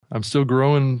I'm still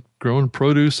growing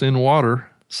produce in water.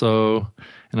 So,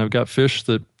 and I've got fish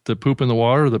that poop in the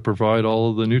water that provide all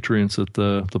of the nutrients that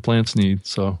the plants need.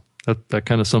 So that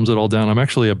kind of sums it all down. I'm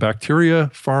actually a bacteria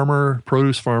farmer,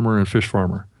 produce farmer, and fish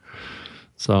farmer.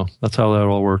 So that's how that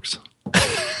all works.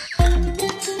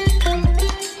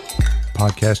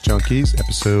 Podcast Junkies,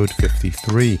 episode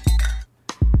 53.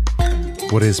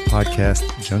 What is Podcast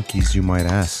Junkies, you might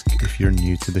ask, if you're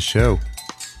new to the show?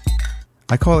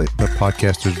 I call it the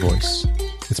podcaster's voice.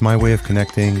 It's my way of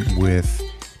connecting with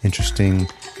interesting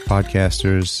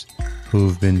podcasters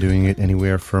who've been doing it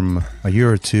anywhere from a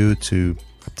year or two to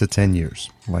up to 10 years,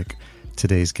 like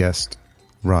today's guest,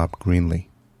 Rob Greenlee.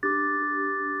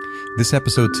 This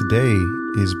episode today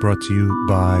is brought to you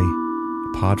by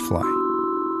Podfly.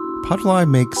 Podfly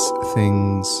makes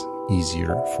things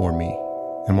easier for me.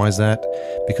 And why is that?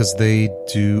 Because they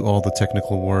do all the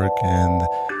technical work and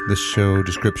the show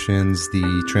descriptions,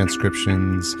 the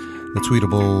transcriptions, the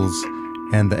tweetables,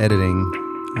 and the editing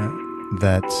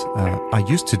that I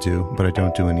used to do, but I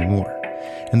don't do anymore.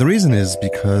 And the reason is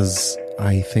because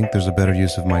I think there's a better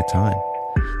use of my time.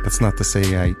 That's not to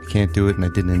say I can't do it and I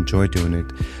didn't enjoy doing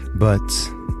it, but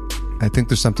I think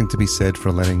there's something to be said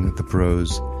for letting the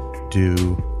pros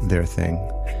do their thing,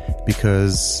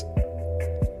 because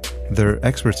they're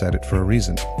experts at it for a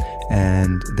reason,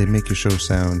 and they make your show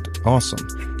sound awesome,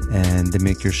 and they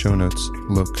make your show notes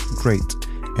look great,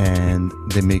 and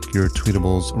they make your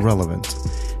tweetables relevant,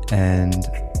 and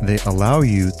they allow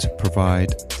you to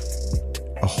provide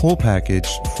a whole package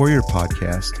for your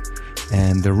podcast,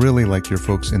 and they're really like your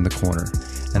folks in the corner.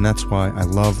 And that's why I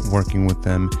love working with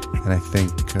them, and I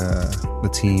think the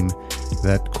team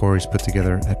that Corey's put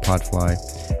together at Podfly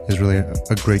is really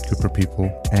a great group of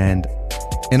people. And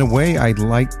in a way, I'd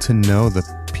like to know the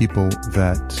people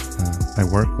that I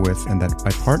work with and that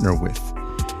I partner with.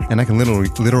 And I can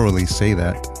literally say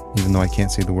that, even though I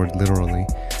can't say the word literally,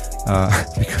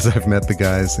 because I've met the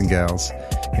guys and gals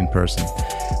in person.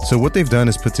 So what they've done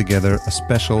is put together a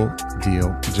special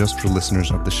deal just for listeners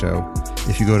of the show.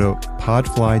 If you go to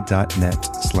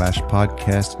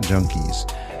podfly.net/podcastjunkies,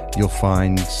 you'll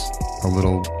find a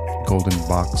little golden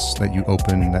box that you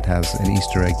open that has an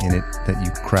Easter egg in it that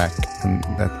you crack, and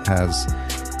that has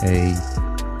a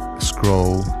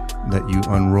scroll that you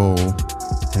unroll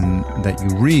and that you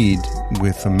read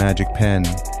with a magic pen,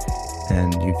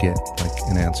 and you get like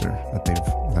an answer that they've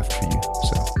left for you.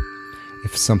 So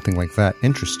if something like that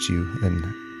interests you,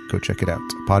 then go check it out.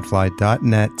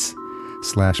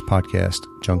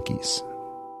 podfly.net/podcastjunkies.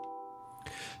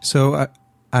 So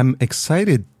I'm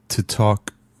excited to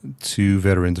talk to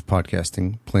veterans of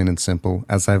podcasting, plain and simple,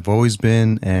 as I've always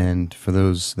been. And for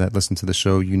those that listen to the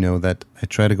show, you know that I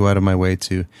try to go out of my way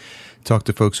to talk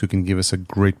to folks who can give us a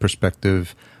great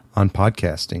perspective on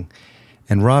podcasting.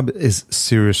 And Rob is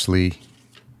seriously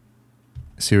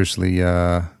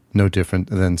no different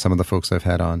than some of the folks I've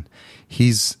had on.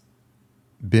 He's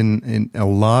been in a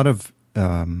lot of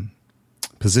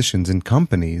positions in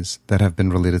companies that have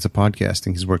been related to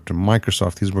podcasting. He's worked for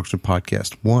Microsoft. He's worked for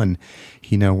Podcast One.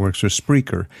 He now works for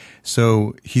Spreaker.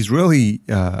 So he's really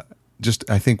just,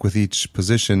 I think, with each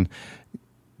position,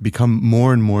 become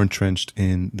more and more entrenched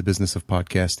in the business of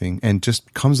podcasting, and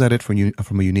just comes at it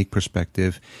from a unique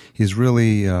perspective. He's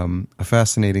really a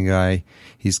fascinating guy.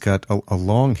 He's got a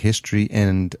long history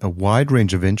and a wide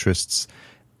range of interests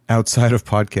outside of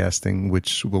podcasting,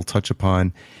 which we'll touch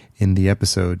upon in the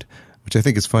episode, which I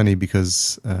think is funny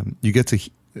because you get to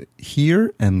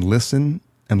hear and listen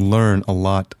and learn a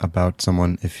lot about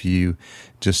someone if you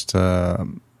just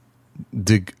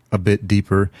dig a bit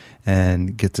deeper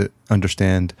and get to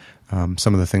understand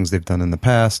some of the things they've done in the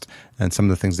past, and some of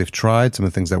the things they've tried, some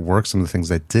of the things that worked, some of the things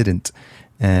that didn't.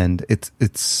 And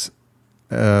it's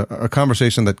a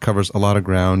conversation that covers a lot of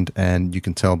ground, and you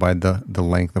can tell by the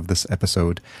length of this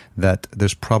episode that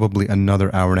there's probably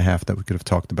another hour and a half that we could have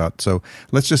talked about. So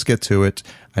let's just get to it.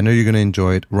 I know you're going to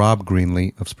enjoy it. Rob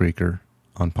Greenlee of Spreaker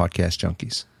on Podcast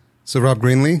Junkies. So Rob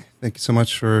Greenlee, thank you so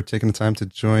much for taking the time to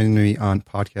join me on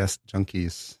Podcast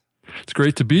Junkies. It's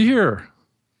great to be here.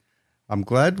 I'm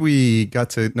glad we got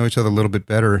to know each other a little bit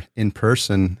better in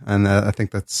person, and I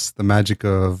think that's the magic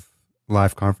of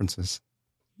live conferences.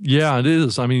 Yeah, it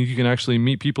is. I mean, you can actually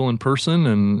meet people in person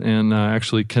and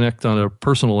actually connect on a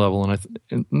personal level,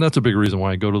 and that's a big reason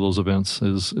why I go to those events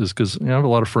is because I have a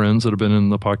lot of friends that have been in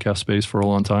the podcast space for a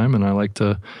long time, and I like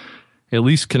to at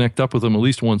least connect up with them at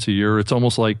least once a year. It's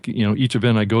almost like, each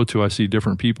event I go to, I see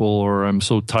different people, or I'm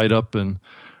so tied up in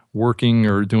working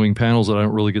or doing panels that I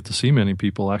don't really get to see many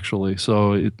people actually.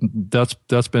 So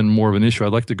that's been more of an issue.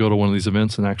 I'd like to go to one of these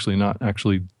events and actually not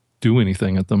actually do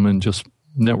anything at them and just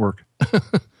network.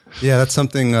 Yeah, that's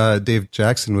something Dave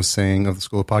Jackson was saying of the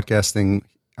School of Podcasting.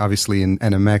 Obviously, in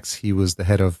NMX, he was the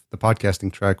head of the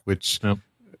podcasting track, which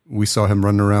we saw him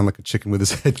running around like a chicken with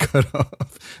his head cut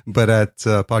off. But at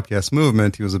Podcast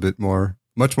Movement, he was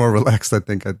much more relaxed, I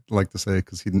think I'd like to say,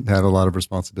 because he didn't have a lot of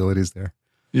responsibilities there.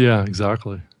 Yeah,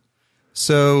 exactly.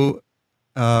 So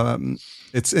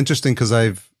it's interesting because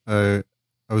I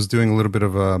was doing a little bit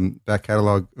of back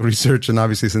catalog research, and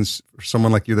obviously, since for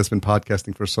someone like you that's been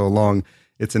podcasting for so long,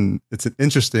 it's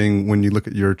interesting when you look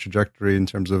at your trajectory in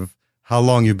terms of how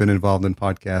long you've been involved in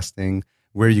podcasting,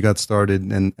 where you got started,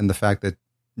 and the fact that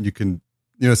you can,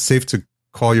 it's safe to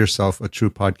call yourself a true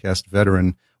podcast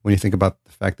veteran when you think about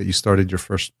the fact that you started your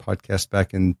first podcast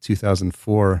back in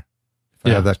 2004, if I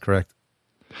have that correct.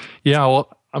 Yeah,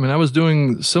 well, I mean, I was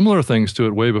doing similar things to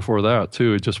it way before that,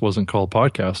 too. It just wasn't called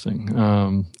podcasting.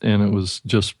 And it was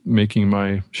just making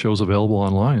my shows available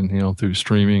online, through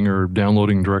streaming or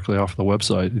downloading directly off the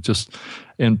website. It just,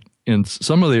 and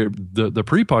some of the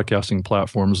pre-podcasting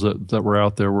platforms that were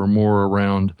out there were more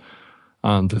around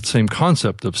the same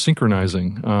concept of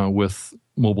synchronizing with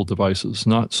mobile devices,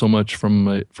 not so much from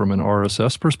an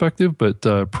RSS perspective, but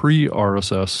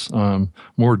pre-RSS,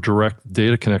 more direct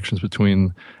data connections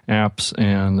between apps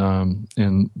and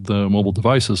the mobile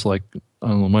devices. Like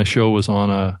my show was on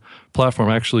a platform.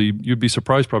 Actually, you'd be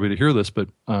surprised probably to hear this, but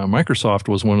Microsoft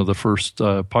was one of the first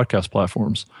podcast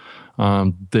platforms.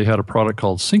 They had a product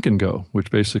called Sync and Go,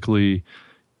 which basically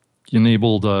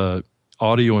enabled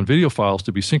audio and video files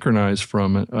to be synchronized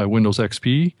from Windows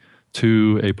XP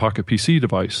to a Pocket PC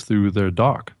device through their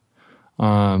dock.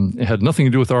 It had nothing to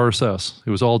do with RSS.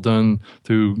 It was all done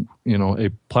through a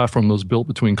platform that was built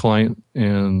between client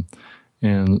and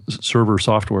server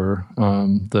software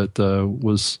that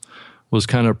was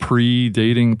kind of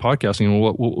predating podcasting. And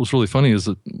what was really funny is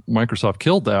that Microsoft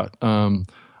killed that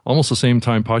almost the same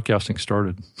time podcasting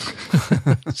started.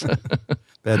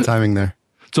 Bad timing there.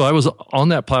 So I was on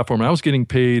that platform, and I was getting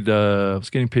paid.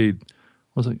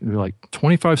 Was it like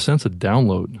 25 cents a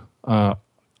download?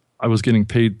 I was getting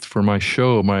paid for my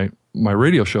show, my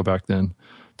radio show back then,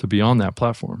 to be on that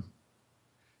platform.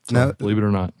 So, now, believe it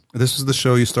or not. This was the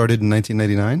show you started in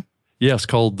 1999? Yes,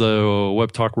 called the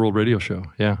Web Talk World Radio Show,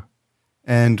 yeah.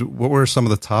 And what were some of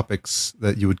the topics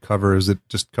that you would cover? Is it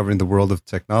just covering the world of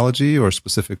technology, or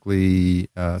specifically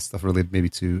stuff related maybe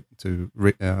to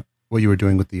what you were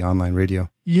doing with the online radio?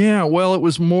 Yeah, well, it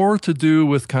was more to do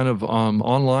with kind of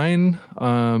online.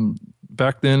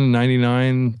 Back then,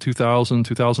 99, 2000,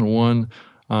 2001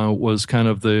 was kind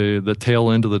of the tail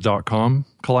end of the .com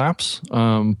collapse.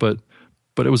 But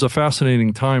it was a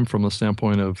fascinating time from the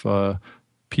standpoint of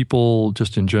people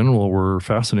just in general were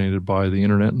fascinated by the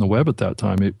internet and the web at that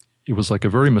time. It was like a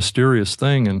very mysterious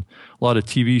thing, and a lot of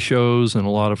TV shows and a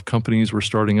lot of companies were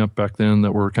starting up back then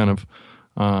that were kind of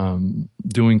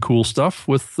doing cool stuff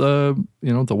with the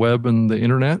web and the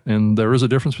internet. And there is a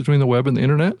difference between the web and the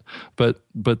internet, but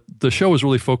the show was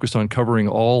really focused on covering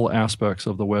all aspects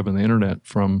of the web and the internet,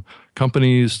 from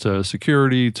companies to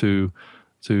security to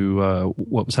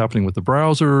what was happening with the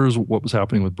browsers, what was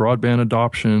happening with broadband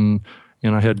adoption.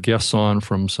 And I had guests on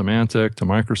from Symantec to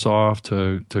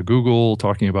Microsoft to Google,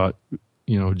 talking about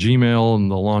Gmail and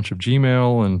the launch of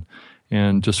Gmail,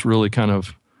 and just really kind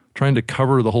of trying to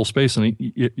cover the whole space. And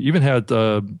he even had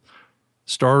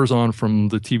stars on from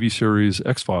the TV series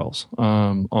X-Files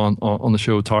on the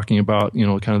show, talking about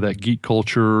kind of that geek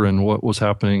culture and what was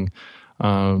happening.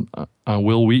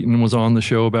 Will Wheaton was on the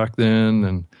show back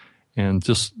then, and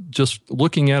just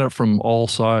looking at it from all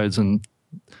sides. And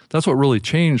that's what really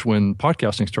changed when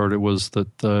podcasting started, was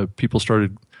that people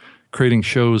started creating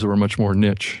shows that were much more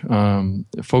niche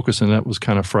focus, and that was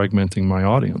kind of fragmenting my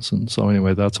audience. And so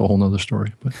anyway, that's a whole nother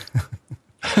story. But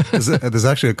there's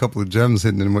actually a couple of gems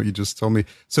hidden in what you just told me.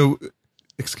 So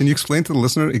can you explain to the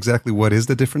listener exactly what is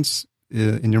the difference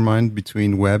in your mind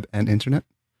between web and internet?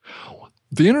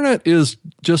 The internet is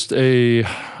just a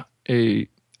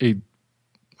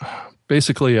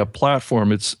basically a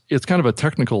platform. It's kind of a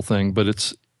technical thing, but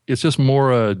it's just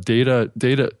more a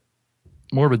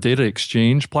more of a data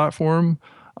exchange platform,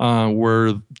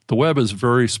 where the web is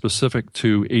very specific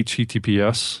to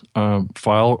HTTPS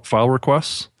file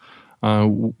requests,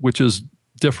 which is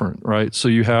different, right? So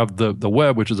you have the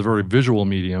web, which is a very visual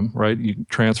medium, right? You can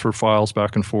transfer files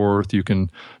back and forth. You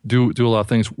can do a lot of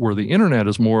things, where the internet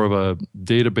is more of a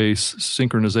database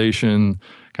synchronization,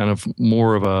 kind of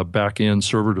more of a back-end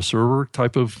server-to-server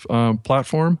type of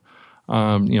platform.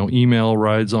 Email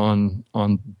rides on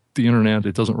the internet.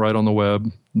 It doesn't ride on the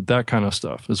web. That kind of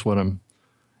stuff is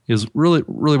really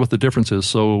what the difference is.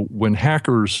 So when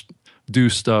hackers do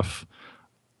stuff,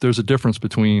 there's a difference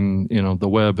between the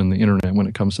web and the internet when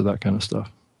it comes to that kind of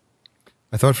stuff.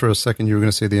 I thought for a second you were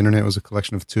going to say the internet was a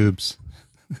collection of tubes.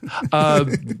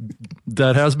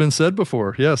 That has been said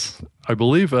before. Yes, I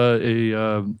believe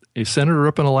a senator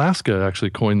up in Alaska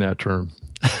actually coined that term.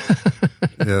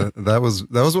 Yeah, that was.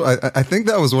 I think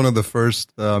that was one of the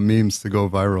first memes to go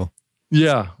viral.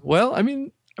 Yeah. Well, I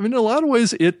mean, in a lot of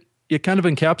ways, it kind of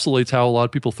encapsulates how a lot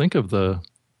of people think of the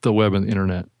web and the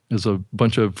internet as a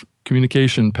bunch of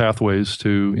communication pathways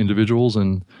to individuals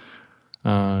and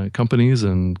companies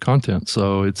and content.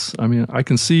 So I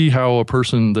can see how a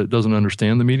person that doesn't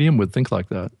understand the medium would think like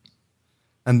that.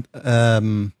 And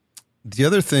the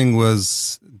other thing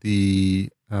was something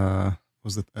I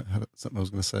was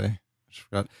going to say? I just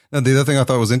forgot. Now, the other thing I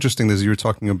thought was interesting is you were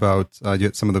talking about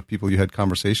some of the people you had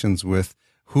conversations with.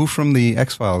 Who from the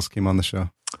X-Files came on the show?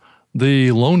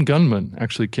 The Lone Gunman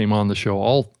actually came on the show.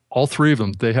 All three of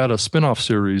them. They had a spin-off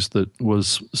series that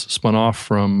was spun off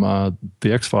from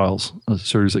the X-Files, a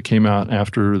series that came out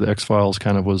after the X-Files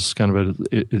was at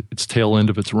its tail end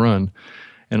of its run.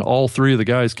 And all three of the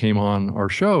guys came on our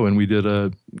show, and we did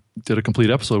a complete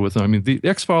episode with them. I mean, the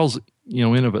X-Files,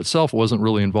 in of itself wasn't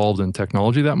really involved in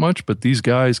technology that much, but these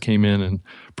guys came in and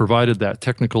provided that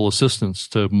technical assistance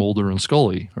to Mulder and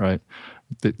Scully, right?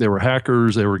 They were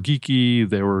hackers, they were geeky,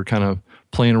 they were kind of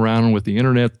playing around with the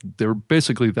internet. They were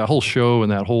basically, that whole show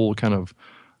and that whole kind of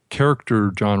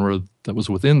character genre that was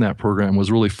within that program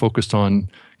was really focused on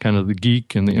kind of the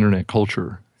geek and the internet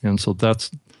culture. And so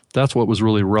that's what was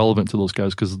really relevant to those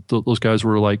guys, because those guys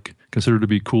were like considered to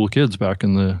be cool kids back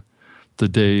in the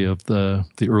day of the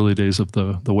early days of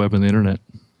the web and the internet.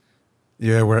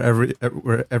 Yeah, where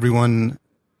everyone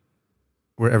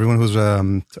who's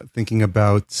thinking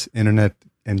about internet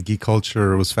and geek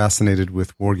culture was fascinated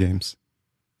with war games.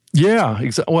 Yeah,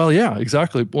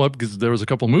 exactly. Well, because there was a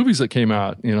couple of movies that came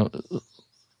out.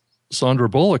 Sandra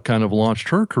Bullock kind of launched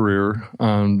her career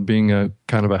on being a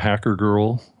kind of a hacker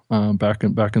girl back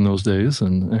in those days,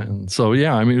 and so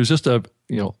yeah, I mean, it was just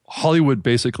Hollywood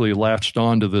basically latched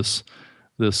on to this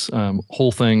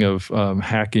whole thing of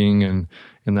hacking and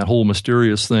that whole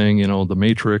mysterious thing, the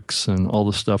Matrix and all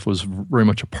this stuff was very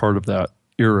much a part of that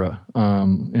era,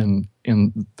 and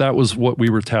that was what we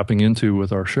were tapping into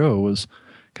with our show, was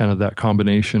kind of that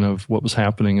combination of what was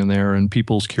happening in there and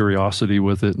people's curiosity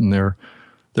with it and their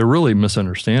really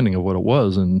misunderstanding of what it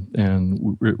was,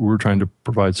 and we were trying to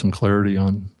provide some clarity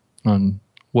on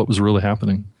what was really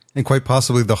happening. And quite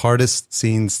possibly the hardest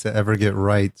scenes to ever get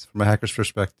right from a hacker's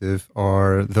perspective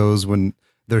are those when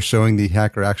they're showing the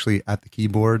hacker actually at the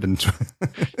keyboard. And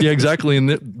yeah, exactly.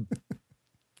 And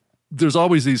there's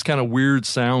always these kind of weird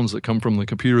sounds that come from the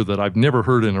computer that I've never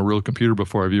heard in a real computer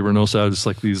before. Have you ever noticed that? It's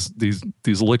like these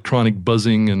electronic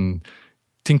buzzing and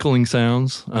tinkling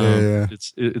sounds. Yeah.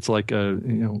 It's like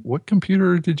what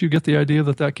computer did you get the idea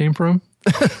that came from?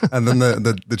 And then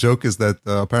the joke is that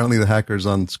apparently the hackers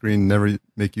on screen never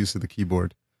make use of the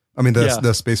keyboard. I mean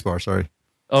the space bar. Sorry.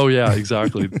 Oh yeah,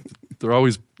 exactly. They're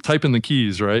always typing the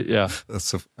keys, right? Yeah.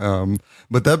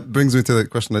 But that brings me to the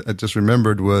question that I just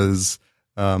remembered was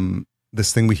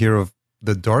this thing we hear of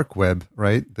the dark web,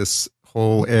 right? This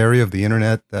whole area of the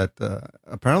internet that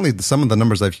apparently some of the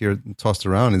numbers I've heard tossed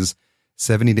around is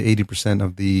 70 to 80%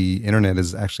 of the internet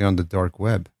is actually on the dark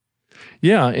web.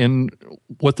 Yeah, and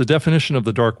what the definition of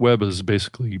the dark web is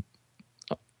basically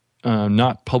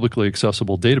not publicly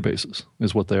accessible databases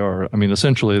is what they are. I mean,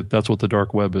 essentially, that's what the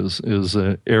dark web is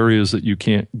areas that you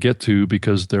can't get to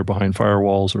because they're behind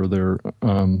firewalls or they're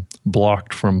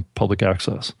blocked from public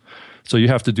access. So you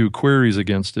have to do queries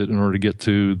against it in order to get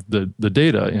to the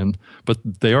data, but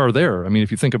they are there. I mean,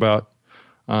 if you think about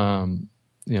a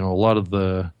lot of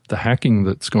the hacking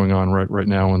that's going on right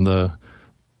now, and the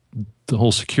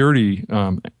whole security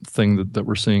thing that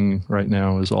we're seeing right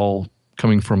now is all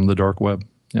coming from the dark web.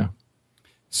 Yeah.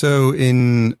 So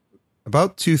in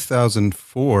about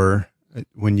 2004,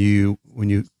 when you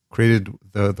created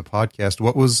the podcast,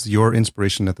 what was your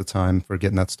inspiration at the time for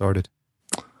getting that started?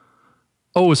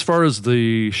 Oh, as far as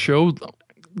the show,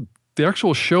 the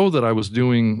actual show that I was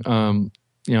doing,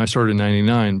 I started in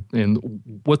 '99, and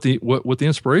what the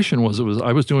inspiration was,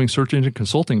 I was doing search engine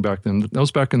consulting back then. That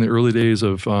was back in the early days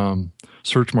of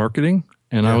search marketing,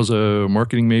 and I was a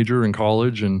marketing major in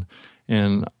college, and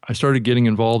I started getting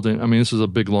involved in. I mean, this is a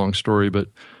big long story, but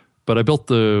I built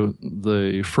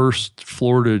the first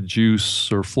Florida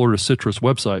Juice or Florida Citrus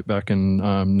website back in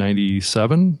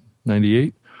 97,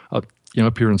 98.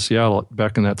 Up here in Seattle.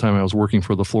 Back in that time, I was working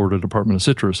for the Florida Department of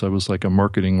Citrus. I was like a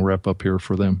marketing rep up here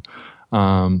for them.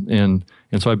 And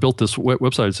so I built this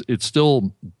website. It's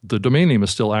still, the domain name is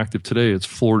still active today. It's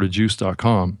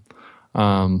floridajuice.com.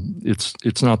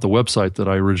 It's not the website that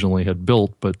I originally had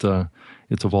built, but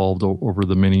it's evolved over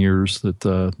the many years that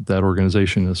that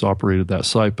organization has operated that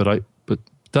site. But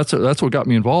that's what got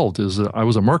me involved. Is that I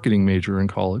was a marketing major in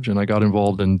college, and I got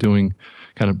involved in doing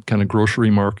kind of grocery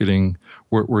marketing,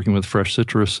 working with fresh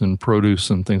citrus and produce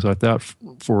and things like that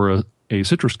for a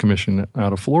citrus commission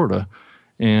out of Florida,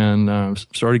 and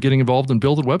started getting involved in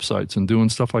building websites and doing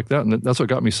stuff like that. And that's what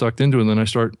got me sucked into it. And then I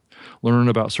started learning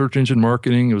about search engine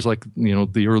marketing. It was like,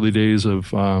 the early days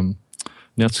of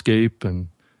Netscape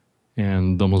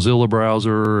and the Mozilla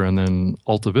browser, and then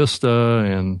Alta Vista,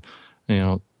 and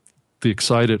the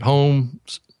Excite at Home,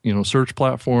 search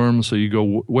platform. So you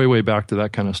go way back to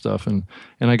that kind of stuff, and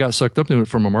I got sucked up into it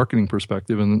from a marketing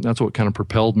perspective, and that's what kind of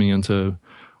propelled me into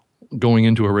going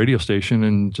into a radio station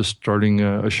and just starting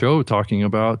a show talking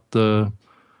about the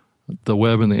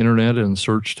web and the internet and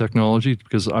search technology,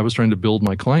 because I was trying to build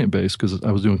my client base, because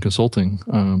I was doing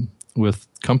consulting with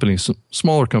companies,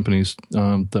 smaller companies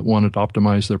that wanted to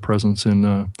optimize their presence in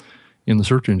the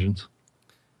search engines.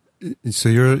 So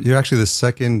you're actually the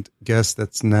second guest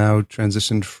that's now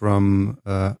transitioned from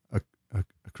a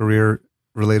career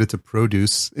related to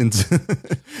produce into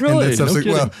really? And that's No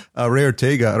kidding. Well, Ray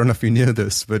Ortega, I don't know if you knew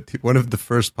this, but one of the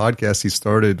first podcasts he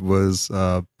started was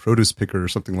Produce Picker or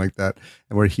something like that,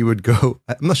 and where he would go.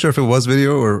 I'm not sure if it was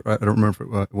video, or I don't remember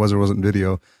if it was or wasn't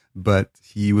video, but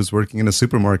he was working in a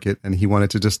supermarket, and he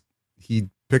wanted to he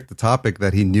picked the topic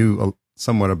that he knew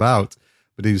somewhat about,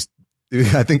 but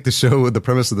I think the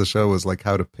premise of the show was like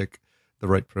how to pick the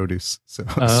right produce.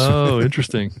 So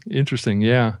interesting.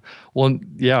 Yeah. Well,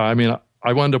 yeah. I mean,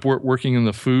 I wound up working in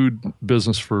the food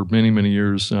business for many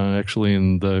years. Actually,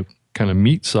 in the kind of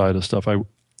meat side of stuff. I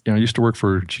used to work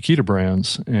for Chiquita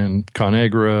Brands and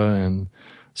Conagra and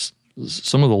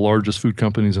some of the largest food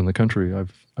companies in the country.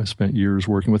 I spent years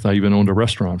working with. I even owned a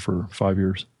restaurant for 5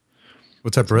 years.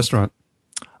 What type of restaurant?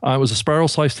 It was a spiral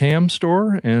sliced ham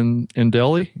store in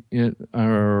Delhi,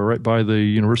 right by the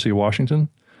University of Washington.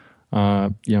 I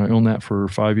owned that for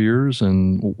 5 years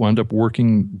and wound up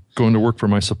going to work for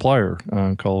my supplier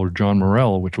called John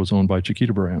Morel, which was owned by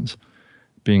Chiquita Brands,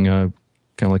 being kind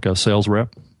of like a sales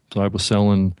rep. So I was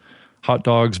selling hot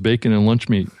dogs, bacon, and lunch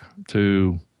meat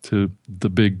to the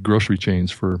big grocery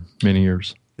chains for many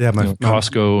years. Yeah,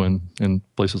 Costco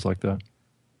and places like that.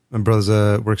 My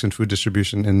brother works in food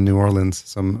distribution in New Orleans,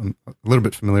 so I'm a little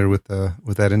bit familiar with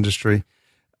that industry.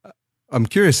 I'm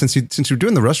curious, since you're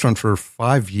doing the restaurant for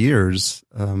 5 years,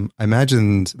 I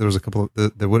imagined there was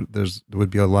there would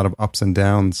be a lot of ups and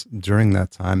downs during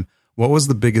that time. What was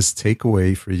the biggest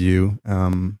takeaway for you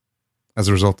as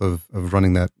a result of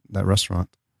running that restaurant?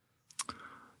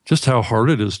 Just how hard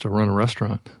it is to run a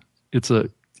restaurant. It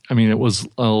was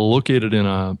located in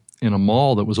a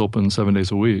mall that was open 7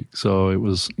 days a week. So it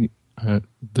was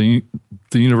the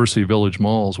University Village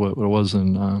Mall is what it was,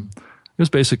 and it was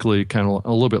basically kind of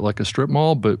a little bit like a strip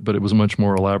mall, but it was much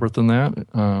more elaborate than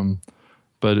that.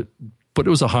 But it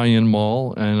was a high-end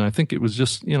mall, and I think it was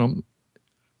just it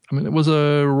was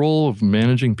a role of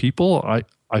managing people.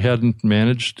 I hadn't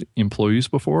managed employees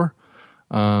before,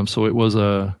 so it was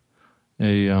a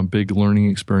big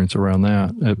learning experience around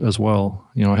that as well.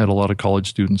 I had a lot of college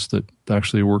students that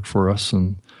actually worked for us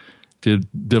and did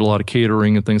a lot of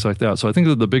catering and things like that. So I think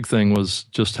that the big thing was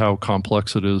just how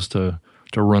complex it is to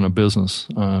run a business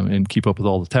and keep up with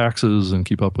all the taxes and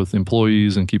keep up with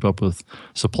employees and keep up with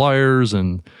suppliers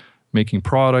and making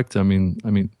product. I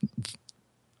mean,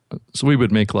 so we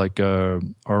would make like our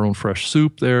own fresh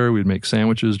soup there. We'd make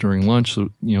sandwiches during lunch. So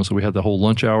we had the whole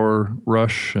lunch hour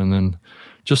rush, and then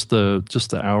just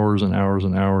the hours and hours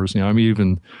and hours.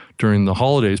 Even during the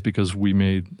holidays, because we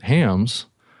made hams,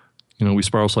 we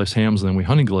spiral sliced hams and then we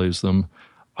honey glazed them.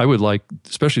 I would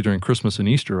especially during Christmas and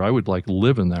Easter, I would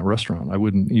live in that restaurant. I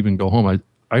wouldn't even go home.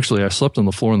 I slept on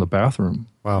the floor in the bathroom.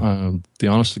 Wow. The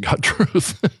honest to God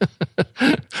truth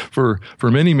for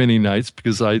many nights,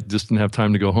 because I just didn't have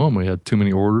time to go home. We had too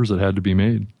many orders that had to be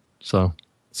made. So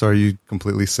are you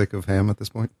completely sick of ham at this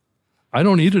point? I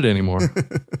don't eat it anymore.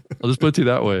 I'll just put it to you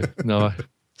that way. No, I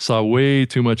saw way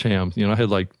too much ham. I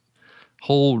had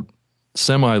whole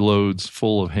semi-loads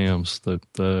full of hams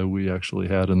that we actually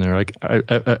had in there.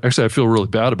 I feel really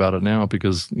bad about it now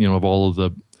because, of all of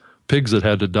the pigs that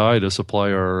had to die to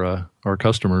supply our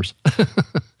customers.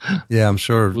 Yeah, I'm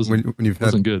sure when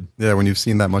wasn't good. Yeah, when you've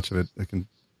seen that much of it,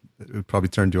 it probably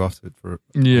turned you off to it for.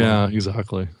 Yeah,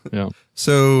 exactly. Yeah.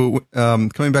 So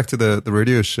coming back to the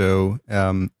radio show,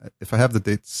 if I have the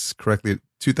dates correctly,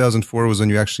 2004 was when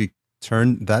you actually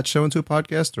turned that show into a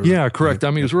podcast? Or? Yeah, correct.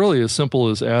 I mean, it's really as simple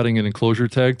as adding an enclosure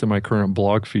tag to my current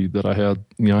blog feed that I had.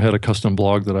 I had a custom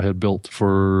blog that I had built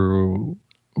for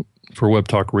for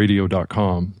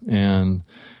webtalkradio.com, and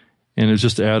it's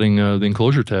just adding the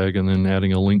enclosure tag and then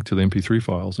adding a link to the MP3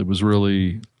 files. It was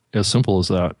really as simple as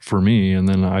that for me, and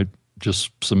then I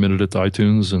just submitted it to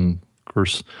iTunes, and of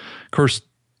course,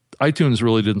 iTunes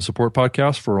really didn't support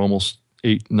podcasts for almost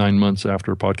 8-9 months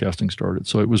after podcasting started.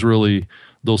 So it was really,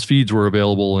 those feeds were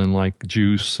available in like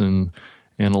Juice and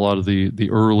a lot of the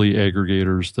early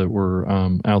aggregators that were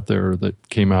out there that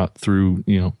came out through,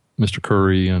 Mr.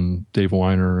 Curry and Dave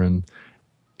Weiner and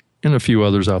a few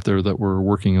others out there that were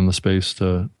working in the space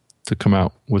to come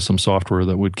out with some software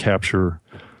that would capture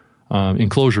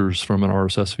enclosures from an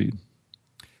RSS feed.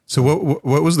 So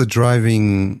what was the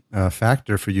driving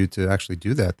factor for you to actually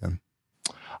do that then?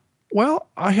 Well,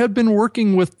 I had been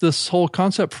working with this whole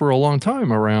concept for a long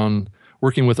time around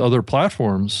working with other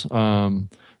platforms,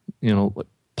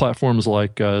 platforms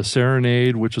like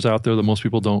Serenade, which is out there that most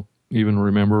people don't even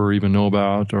remember or even know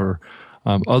about, or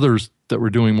others that were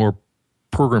doing more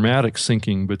programmatic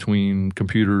syncing between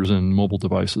computers and mobile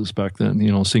devices back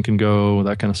then, Sync and Go,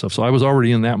 that kind of stuff. So I was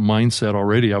already in that mindset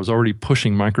already. I was already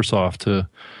pushing Microsoft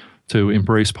to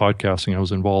embrace podcasting. I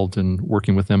was involved in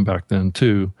working with them back then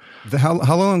too.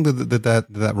 How long did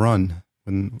that run?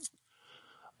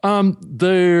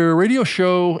 The radio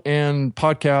show and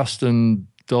podcast and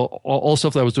all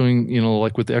stuff that I was doing,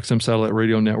 like with the XM Satellite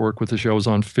Radio Network, with the show, I was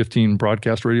on 15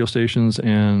 broadcast radio stations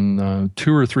and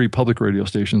 2 or 3 public radio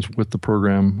stations with the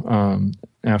program.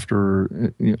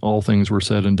 After all things were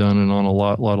said and done, and on a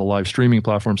lot of live streaming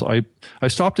platforms, I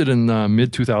stopped it in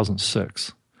mid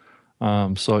 2006.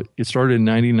 So it started in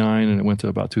 99 and it went to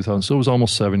about 2000. So it was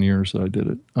almost 7 years that I did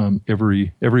it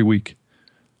every week,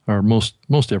 or most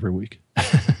every week.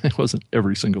 It wasn't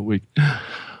every single week.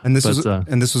 And this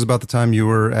was about the time you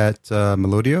were at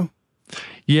Melodio?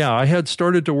 Yeah, I had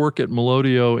started to work at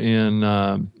Melodio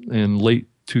in late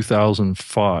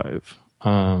 2005,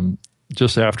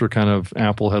 just after kind of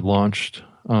Apple had launched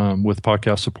with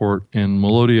podcast support, and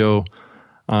Melodio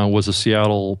was a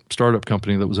Seattle startup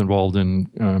company that was involved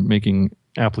in making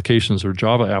applications or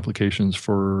Java applications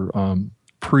for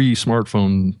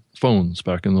pre-smartphone phones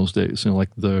back in those days, like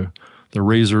the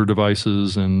Razr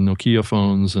devices and Nokia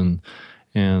phones and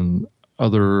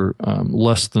other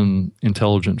less than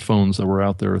intelligent phones that were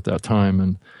out there at that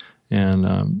time,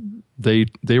 and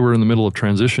they were in the middle of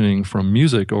transitioning from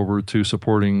music over to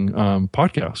supporting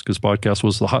podcasts, because podcast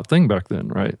was the hot thing back then,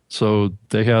 right? So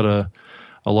they had a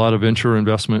lot of venture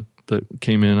investment that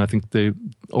came in. I think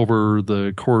over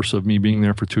the course of me being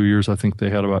there for 2 years, I think they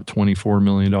had about $24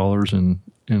 million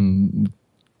in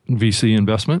VC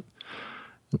investment,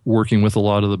 working with a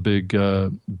lot of the big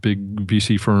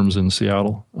VC firms in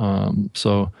Seattle.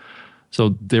 So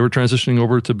they were transitioning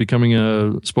over to becoming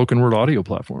a spoken word audio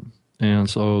platform. And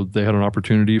so they had an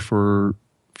opportunity for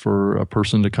a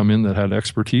person to come in that had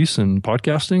expertise in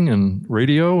podcasting and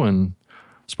radio and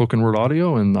spoken word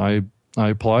audio, and I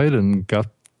applied and got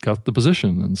the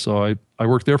position. And so I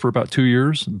worked there for about 2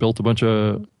 years, built a bunch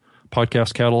of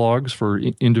podcast catalogs for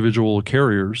individual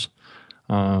carriers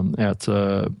at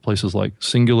places like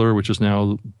Singular, which is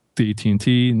now the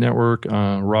AT&T network,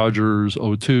 Rogers,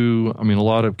 O2, a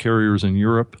lot of carriers in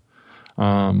Europe.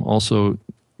 Also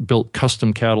built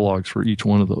custom catalogs for each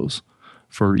one of those,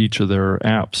 for each of their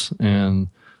apps. And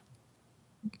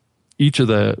each of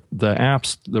the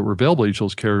apps that were available to each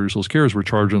of those carriers were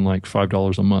charging like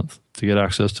 $5 a month to get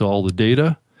access to all the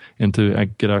data and to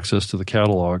get access to the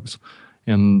catalogs.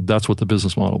 And that's what the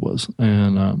business model was.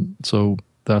 And so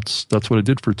that's what I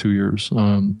did for 2 years.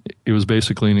 It was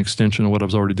basically an extension of what I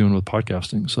was already doing with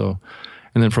podcasting. So,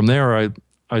 and then from there,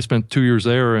 I spent 2 years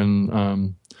there,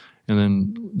 and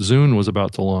then Zune was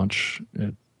about to launch at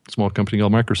a small company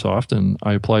called Microsoft, and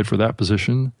I applied for that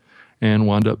position and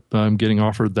wound up getting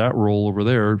offered that role over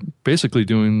there, basically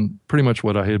doing pretty much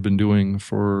what I had been doing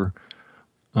for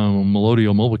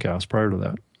Melodio Mobilecast prior to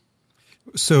that.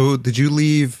 So did you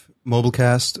leave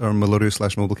Mobilecast or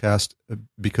Melodio/Mobilecast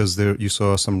because you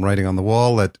saw some writing on the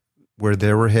wall that where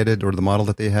they were headed, or the model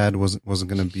that they had wasn't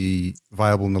going to be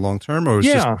viable in the long term? Or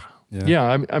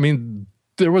I mean,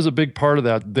 there was a big part of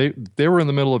that. They were in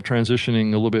the middle of transitioning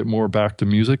a little bit more back to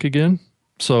music again,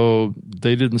 so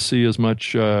they didn't see as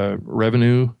much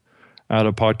revenue out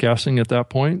of podcasting at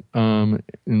that point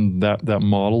in that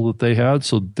model that they had.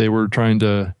 So they were trying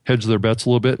to hedge their bets a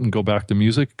little bit and go back to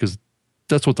music, because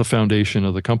that's what the foundation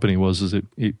of the company was. Is it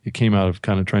came out of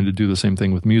kind of trying to do the same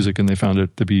thing with music, and they found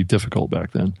it to be difficult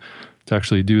back then to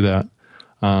actually do that.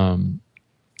 And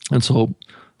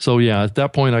so yeah, at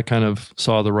that point I kind of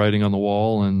saw the writing on the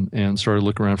wall and started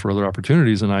looking around for other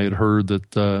opportunities. And I had heard that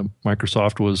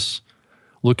Microsoft was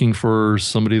looking for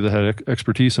somebody that had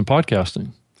expertise in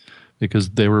podcasting.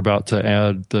 because they were about to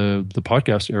add the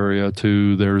podcast area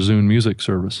to their Zune music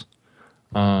service.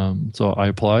 So I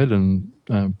applied and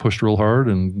pushed real hard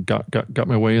and got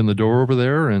my way in the door over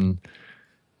there and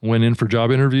went in for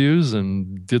job interviews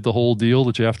and did the whole deal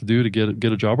that you have to do to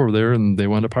get a job over there, and they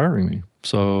wound up hiring me.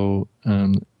 So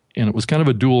and it was kind of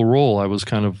a dual role. I was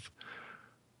kind of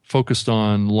focused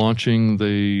on launching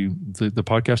the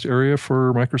podcast area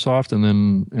for Microsoft, and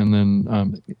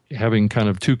then having kind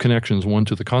of two connections, one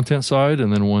to the content side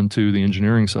and then one to the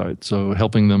engineering side. So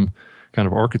helping them kind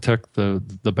of architect the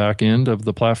back end of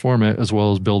the platform as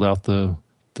well as build out the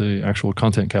actual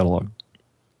content catalog.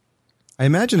 I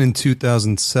imagine in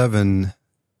 2007,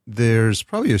 there's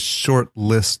probably a short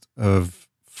list of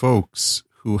folks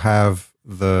who have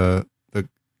the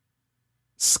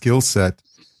skill set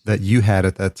that you had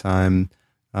at that time.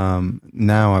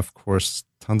 Now, of course,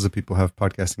 tons of people have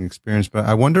podcasting experience, but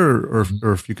I wonder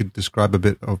or if you could describe a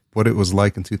bit of what it was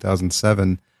like in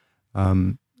 2007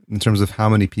 in terms of how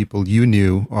many people you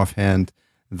knew offhand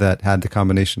that had the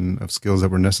combination of skills that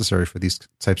were necessary for these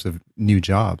types of new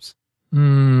jobs.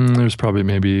 There's probably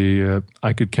maybe,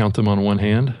 I could count them on one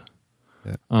hand.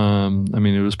 Yeah. I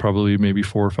mean, it was probably maybe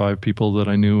 4 or 5 people that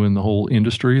I knew in the whole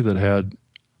industry that had,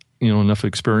 enough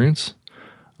experience.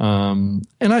 And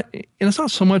it's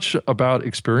not so much about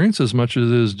experience as much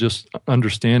as it is just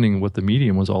understanding what the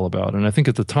medium was all about. And I think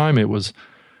at the time it was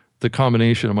the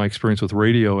combination of my experience with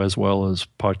radio as well as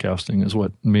podcasting is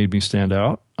what made me stand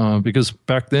out. Because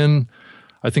back then,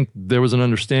 I think there was an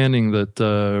understanding that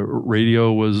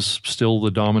radio was still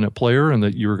the dominant player and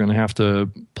that you were going to have to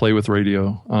play with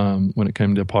radio when it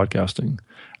came to podcasting.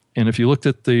 And if you looked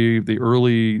at the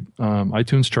early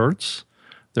iTunes charts,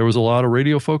 there was a lot of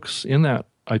radio folks in that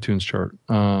iTunes chart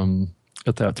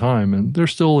at that time, and there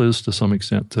still is to some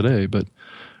extent today. But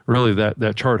really,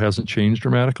 that chart hasn't changed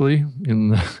dramatically in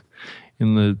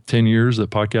the 10 years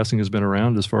that podcasting has been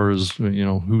around. As far as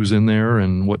who's in there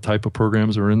and what type of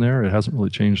programs are in there, it hasn't really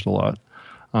changed a lot.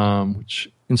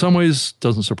 Which in some ways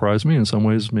doesn't surprise me. In some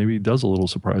ways, maybe does a little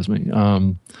surprise me.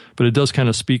 But it does kind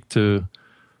of speak to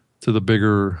the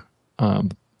bigger.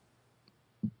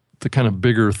 The kind of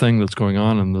bigger thing that's going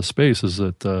on in the space is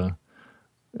that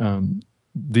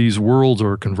these worlds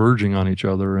are converging on each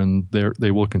other, and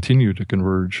they will continue to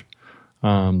converge.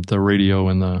 The radio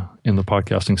and the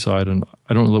podcasting side, and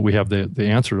I don't know that we have the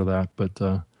answer to that,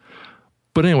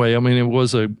 but anyway, I mean, it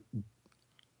was a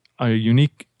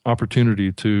unique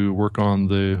opportunity to work on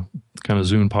the kind of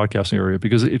Zune podcasting area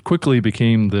because it quickly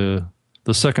became the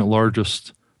second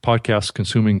largest podcast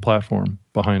consuming platform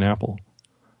behind Apple.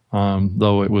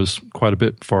 Though it was quite a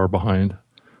bit far behind.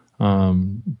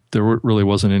 There really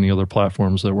wasn't any other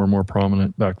platforms that were more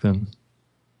prominent back then.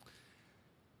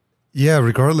 Yeah,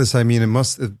 regardless, I mean, it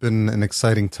must have been an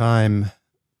exciting time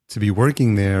to be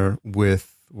working there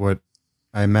with what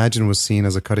I imagine was seen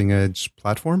as a cutting-edge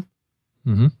platform.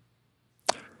 Mm-hmm.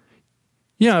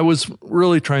 Yeah, I was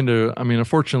really trying to, I mean,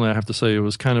 unfortunately, I have to say it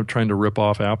was kind of trying to rip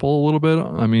off Apple a little bit.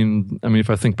 I mean, if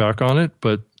I think back on it,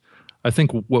 but I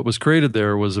think what was created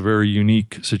there was a very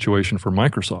unique situation for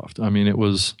Microsoft. I mean, it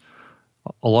was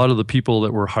a lot of the people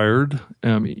that were hired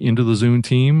into the Zune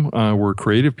team were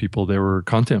creative people. They were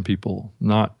content people,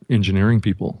 not engineering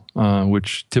people,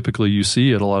 which typically you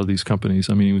see at a lot of these companies.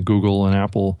 I mean, Google and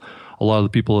Apple, a lot of the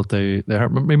people that they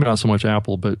have, maybe not so much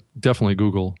Apple, but definitely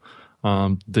Google,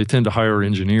 they tend to hire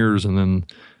engineers, and then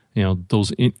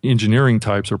those engineering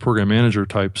types or program manager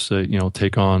types that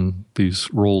take on these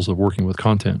roles of working with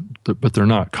content, but they're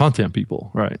not content people,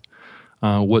 right?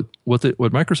 What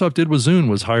Microsoft did with Zune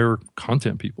was hire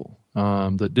content people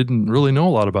that didn't really know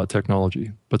a lot about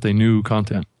technology, but they knew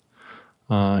content,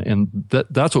 and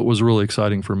that's what was really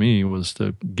exciting for me, was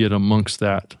to get amongst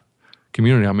that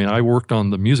community. I mean, I worked on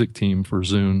the music team for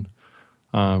Zune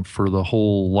for the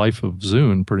whole life of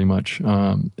Zune, pretty much,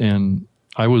 and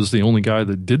I was the only guy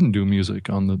that didn't do music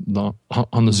on the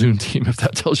Zune team, if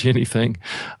that tells you anything.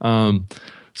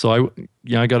 So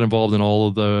I got involved in all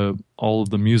of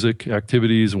the music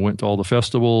activities, went to all the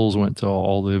festivals, went to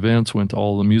all the events, went to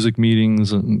all the music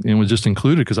meetings, and was just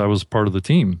included because I was part of the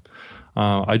team.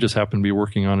 I just happened to be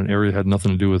working on an area that had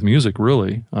nothing to do with music,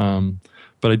 really.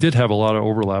 But I did have a lot of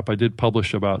overlap. I did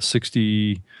publish about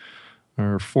 60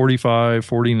 or 45,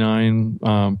 49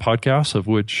 podcasts, of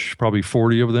which probably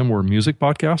 40 of them were music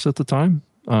podcasts at the time,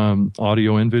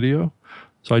 audio and video.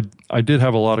 So I did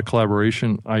have a lot of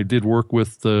collaboration. I did work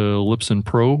with the Libsyn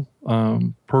Pro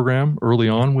program early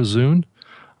on with Zune.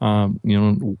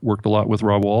 Worked a lot with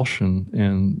Rob Walsh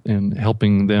and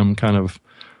helping them kind of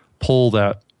pull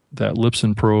that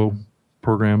Libsyn Pro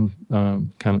program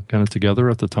kind of together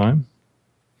at the time.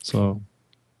 So,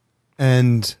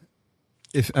 and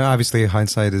if obviously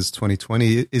hindsight is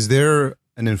 2020, is there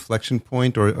an inflection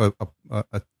point or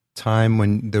a time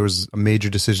when there was a major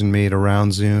decision made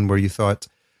around Zune where you thought,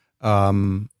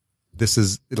 this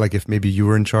is like, if maybe you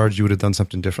were in charge, you would have done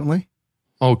something differently?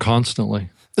 Oh, constantly.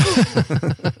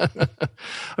 I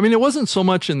mean, it wasn't so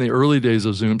much in the early days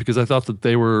of Zune because I thought that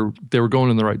they were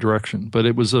going in the right direction, but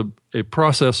it was a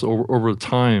process over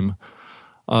time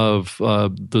of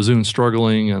the Zune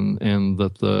struggling and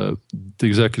that the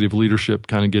executive leadership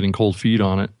kind of getting cold feet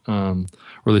on it,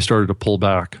 where they started to pull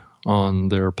back on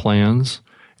their plans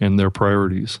and their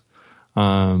priorities,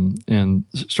 and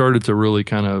started to really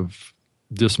kind of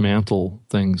dismantle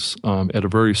things at a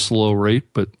very slow rate,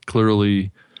 but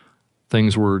clearly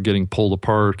things were getting pulled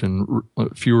apart and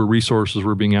fewer resources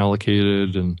were being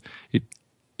allocated, and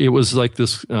it was like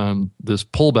this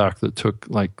pullback that took,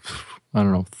 like, I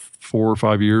don't know, 4 or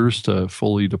 5 years to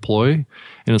fully deploy. And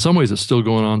in some ways it's still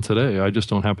going on today. I just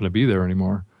don't happen to be there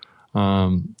anymore.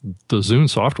 The Zune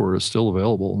software is still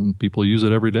available and people use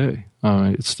it every day.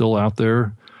 It's still out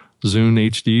there. Zune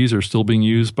HDs are still being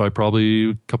used by probably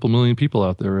a couple million people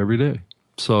out there every day.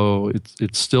 So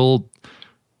it's still,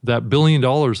 that $1 billion that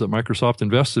Microsoft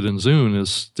invested in Zune is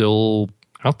still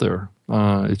out there.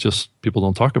 It's just people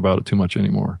don't talk about it too much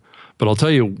anymore. But I'll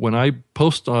tell you, when I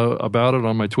post about it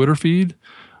on my Twitter feed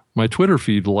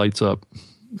lights up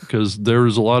because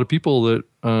there's a lot of people that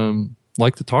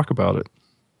like to talk about it,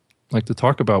 like to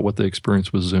talk about what they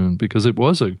experienced with Zune, because it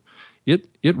was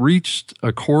it reached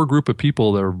a core group of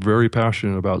people that are very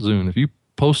passionate about Zune. If you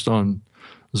post on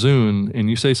Zune and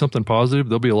you say something positive,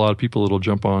 there'll be a lot of people that'll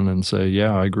jump on and say,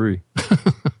 "Yeah, I agree."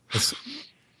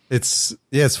 It's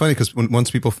funny because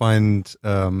once people find,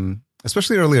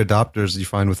 especially early adopters, you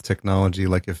find with technology,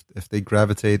 like if they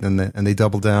gravitate and they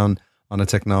double down on a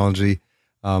technology,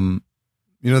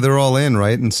 they're all in,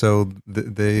 right? And so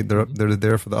they're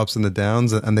there for the ups and the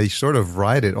downs, and they sort of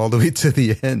ride it all the way to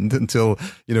the end until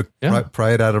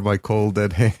pry it out of my cold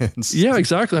dead hands. Yeah,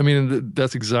 exactly. I mean,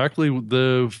 that's exactly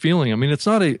the feeling. I mean, it's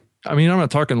not I'm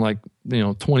not talking like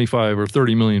 25 or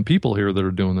 30 million people here that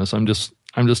are doing this. I'm just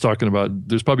talking about,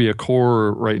 there's probably a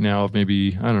core right now of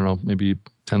maybe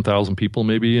 10,000 people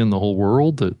maybe in the whole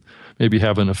world that maybe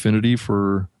have an affinity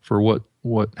for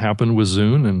what happened with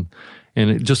Zune, and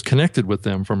it just connected with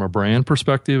them from a brand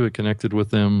perspective. It connected with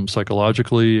them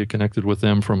psychologically. It connected with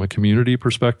them from a community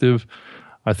perspective.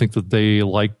 I think that they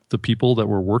liked the people that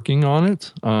were working on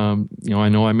it. I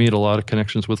know I made a lot of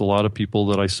connections with a lot of people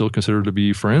that I still consider to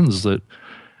be friends that,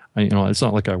 it's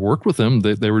not like I worked with them.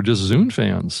 They were just Zune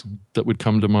fans that would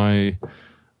come to my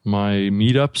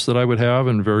meetups that I would have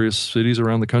in various cities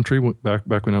around the country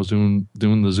back when I was doing the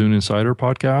Zune Insider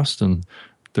podcast. And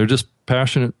they're just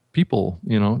passionate people,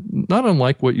 not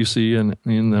unlike what you see in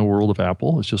the world of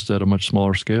Apple. It's just at a much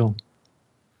smaller scale.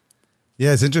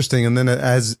 Yeah, it's interesting. And then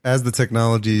as the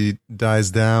technology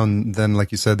dies down, then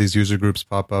like you said, these user groups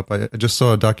pop up. I just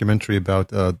saw a documentary about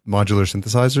modular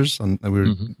synthesizers, and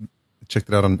checked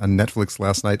it out on Netflix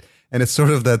last night. And it's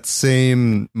sort of that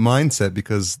same mindset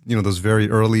because, those very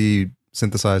early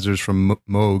synthesizers from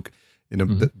Moog,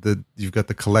 you've got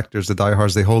the collectors, the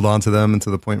diehards, they hold on to them and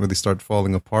to the point where they start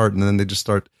falling apart, and then they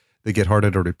get harder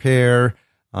to repair.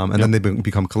 And then they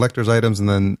become collector's items, and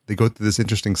then they go through this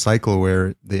interesting cycle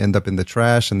where they end up in the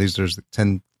trash, and there's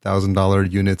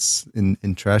 $10,000 units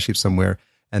in trash heaps somewhere,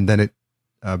 and then it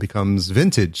becomes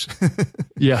vintage.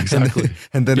 Yeah, exactly.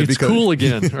 and then it becomes cool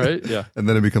again, right? Yeah. And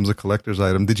then it becomes a collector's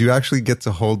item. Did you actually get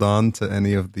to hold on to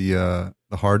any of the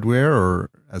hardware,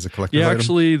 or as a collector's item? Yeah,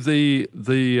 actually, the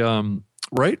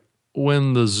right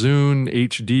when the Zune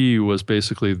HD was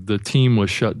basically, the team was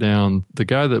shut down, the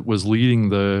guy that was leading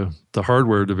the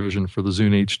hardware division for the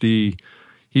Zune HD,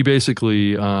 he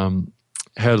basically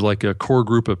had like a core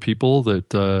group of people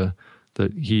that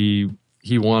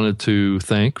he wanted to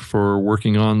thank for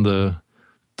working on the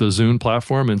Zune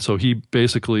platform, and so he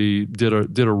basically did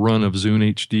a run of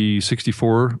Zune HD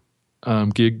 64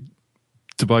 gig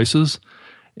devices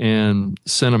and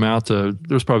sent them out to,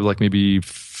 there's probably like maybe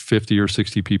 50 or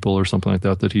 60 people or something like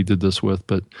that he did this with,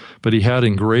 but he had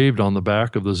engraved on the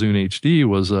back of the Zune HD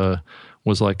was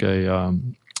like a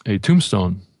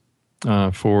tombstone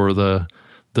for the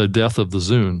death of the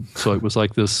Zune. So it was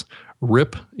like this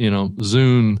RIP,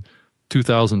 Zune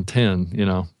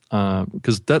 2010,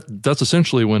 because that's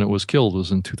essentially when it was killed,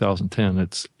 was in 2010.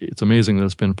 It's amazing that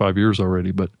it's been 5 years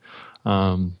already, but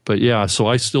yeah. So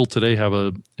I still today have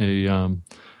a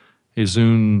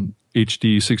Zune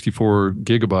HD 64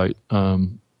 gigabyte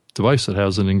device that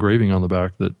has an engraving on the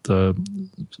back that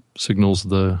signals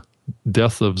the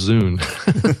death of Zune.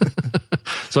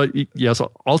 So yes,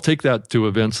 I'll take that to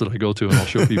events that I go to, and I'll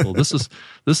show people this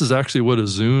is actually what a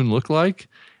Zune looked like.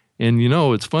 And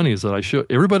it's funny is that I show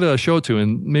everybody that I show it to,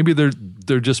 and maybe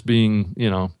they're just being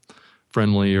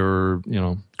friendly or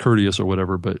courteous or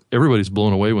whatever, but everybody's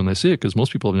blown away when they see it because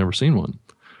most people have never seen one.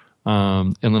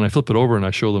 And then I flip it over and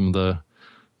I show them the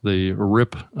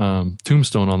RIP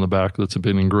tombstone on the back that's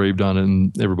been engraved on it,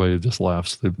 and everybody just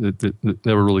laughs. They have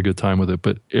a really good time with it.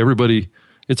 But everybody,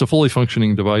 it's a fully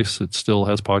functioning device. It still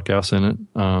has podcasts in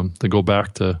it. They go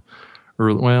back to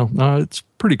early. It's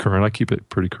pretty current. I keep it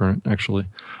pretty current actually,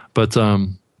 but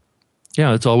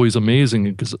yeah, it's always amazing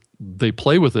because they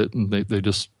play with it and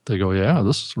they go, yeah,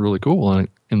 this is really cool.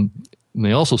 And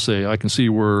they also say, I can see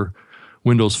where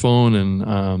Windows Phone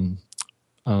and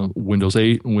Windows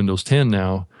 8 and Windows 10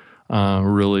 now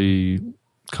really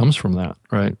comes from that,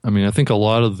 right? I mean, I think a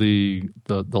lot of the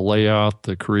layout,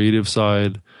 the creative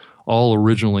side, all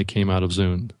originally came out of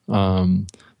Zune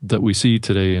that we see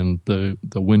today in the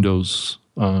Windows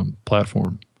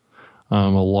platform. A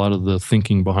lot of the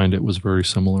thinking behind it was very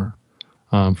similar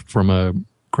from a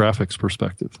graphics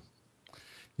perspective.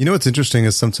 What's interesting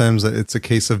is sometimes it's a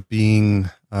case of being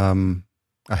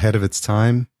ahead of its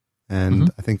time. And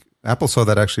I think Apple saw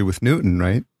that actually with Newton,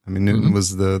 right? I mean, Newton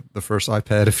was the first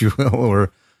iPad, if you will,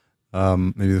 or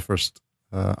maybe the first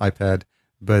iPad.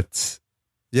 But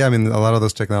yeah, I mean, a lot of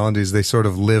those technologies, they sort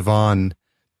of live on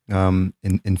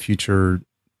in future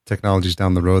technologies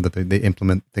down the road, that they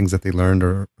implement things that they learned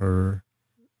or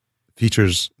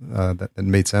features that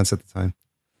made sense at the time.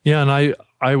 Yeah, and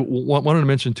I wanted to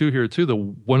mention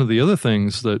one of the other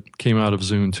things that came out of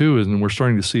Zune too, and we're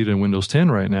starting to see it in Windows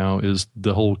 10 right now, is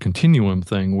the whole Continuum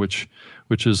thing, which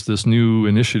is this new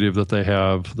initiative that they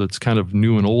have that's kind of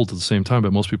new and old at the same time,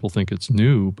 but most people think it's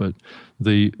new. But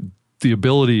the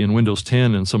ability in Windows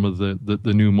 10 and some of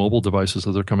the new mobile devices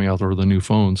that are coming out, or the new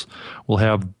phones, will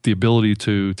have the ability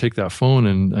to take that phone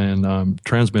and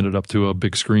transmit it up to a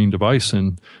big screen device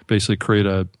and basically create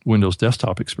a Windows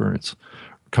desktop experience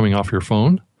coming off your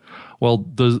phone. Well,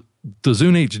 the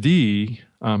Zune HD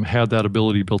had that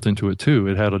ability built into it too.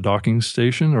 It had a docking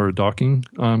station or a docking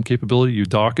capability. You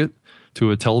dock it to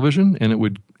a television, and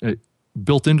it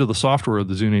built into the software of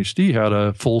the Zune HD had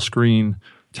a full screen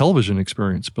television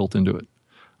experience built into it.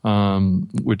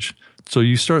 So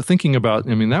you start thinking about,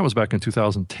 I mean, that was back in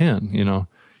 2010,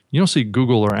 you don't see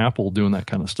Google or Apple doing that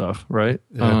kind of stuff, right?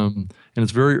 Yeah. And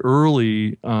it's very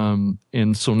early.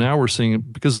 And so now we're seeing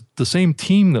it because the same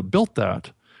team that built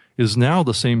that is now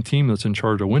the same team that's in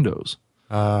charge of Windows.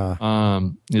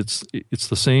 It's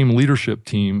the same leadership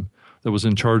team that was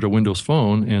in charge of Windows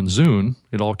Phone and Zune.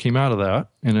 It all came out of that,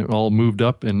 and it all moved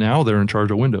up, and now they're in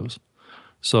charge of Windows.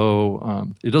 So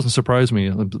it doesn't surprise me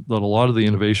that a lot of the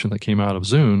innovation that came out of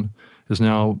Zune is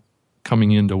now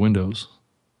coming into Windows.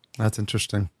 That's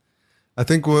interesting. I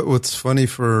think what's funny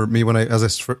for me as I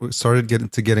started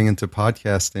getting into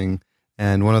podcasting,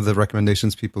 and one of the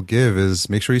recommendations people give is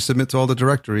make sure you submit to all the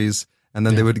directories, and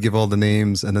then they would give all the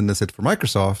names, and then they said for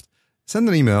Microsoft, send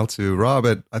an email to Rob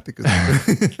at, I think which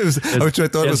I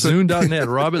thought was Zune.net,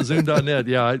 Rob at Zune.net.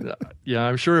 Yeah,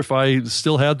 I'm sure if I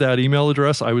still had that email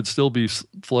address, I would still be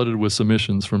flooded with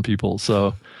submissions from people.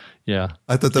 So yeah,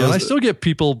 I thought I still get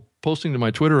people posting to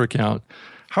my Twitter account,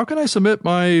 how can I submit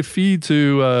my feed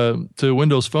to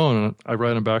Windows Phone? And I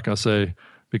write them back and I say,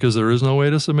 because there is no way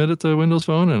to submit it to Windows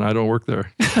Phone and I don't work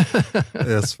there.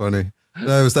 That's funny.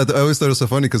 I always thought it was so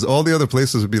funny because all the other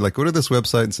places would be like, go to this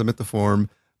website and submit the form.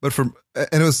 But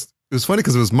it was funny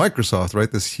because it was Microsoft,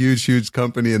 right? This huge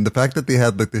company. And the fact that they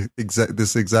had like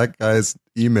this exact guy's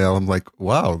email, I'm like,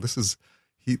 wow, does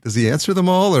he answer them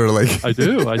all or like? I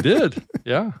did.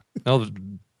 Yeah. Now,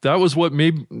 that was what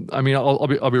made, I mean, I'll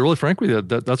be really frank with you.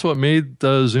 That's what made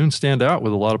Zune stand out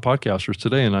with a lot of podcasters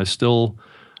today. And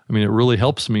it really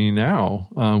helps me now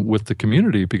with the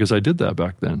community because I did that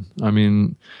back then. I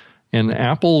mean, and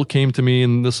Apple came to me,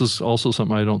 and this is also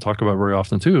something I don't talk about very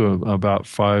often too. About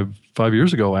five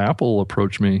years ago, Apple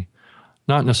approached me,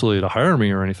 not necessarily to hire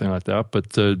me or anything like that,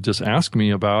 but to just ask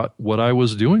me about what I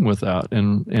was doing with that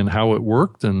and how it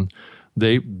worked. And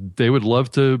they would love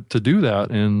to do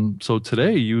that. And so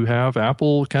today you have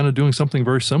Apple kind of doing something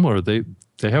very similar. They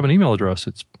have an email address.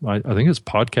 I think it's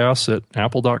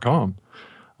podcasts@apple.com.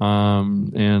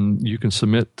 And you can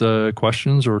submit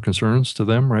questions or concerns to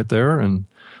them right there, and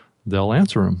they'll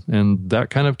answer them. And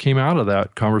that kind of came out of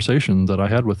that conversation that I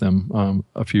had with them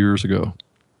a few years ago.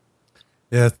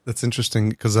 Yeah, that's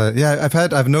interesting because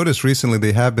I've noticed recently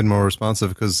they have been more responsive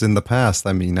because in the past,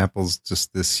 I mean, Apple's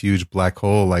just this huge black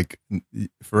hole. Like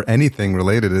for anything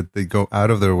related, they go out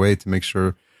of their way to make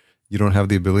sure you don't have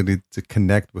the ability to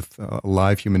connect with a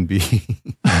live human being.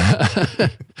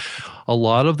 A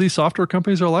lot of these software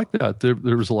companies are like that.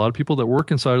 There's a lot of people that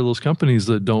work inside of those companies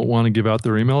that don't want to give out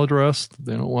their email address.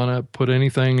 They don't want to put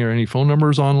anything or any phone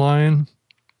numbers online.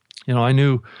 I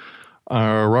knew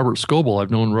Robert Scoble.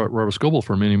 I've known Robert Scoble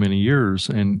for many, many years,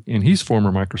 and he's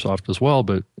former Microsoft as well.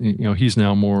 But he's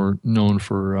now more known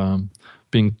for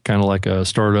being kind of like a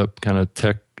startup kind of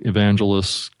tech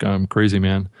evangelist, crazy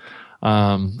man.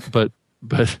 But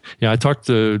yeah, I talked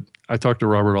to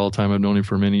Robert all the time. I've known him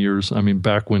for many years. I mean,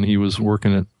 back when he was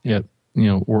working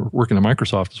working at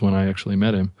Microsoft is when I actually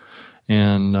met him,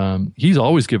 and he's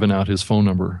always given out his phone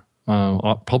number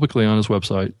publicly on his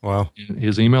website. Wow.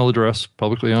 His email address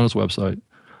publicly on his website,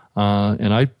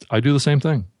 and I do the same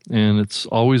thing, and it's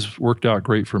always worked out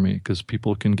great for me because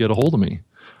people can get a hold of me.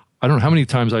 I don't know how many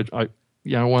times I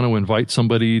want to invite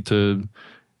somebody to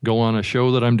go on a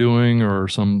show that I'm doing or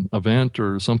some event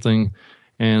or something,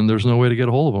 and there's no way to get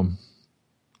a hold of them.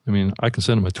 I mean, I can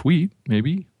send them a tweet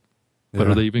maybe, but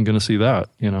are they even going to see that?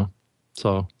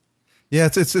 So. Yeah,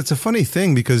 it's a funny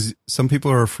thing because some people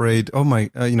are afraid. Oh my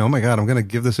God, I'm going to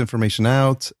give this information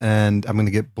out and I'm going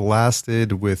to get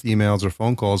blasted with emails or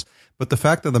phone calls. But the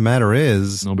fact of the matter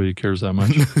is, nobody cares that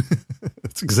much.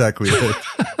 That's exactly it.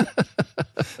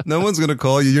 No one's going to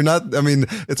call you. You're not. I mean,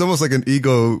 it's almost like an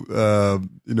ego,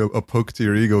 a poke to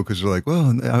your ego because you're like,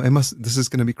 well, this is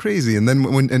going to be crazy. And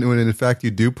then when in fact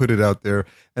you do put it out there,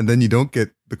 and then you don't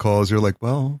get the calls, you're like,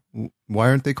 well, why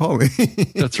aren't they calling?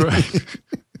 That's right.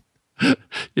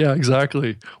 Yeah,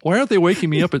 exactly. Why aren't they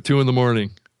waking me up at 2 a.m?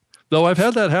 Though I've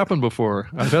had that happen before.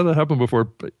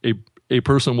 A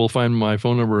person will find my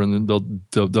phone number and then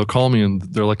they'll call me and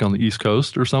they're like on the East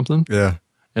Coast or something. Yeah.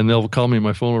 And they'll call me.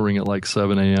 My phone will ring at like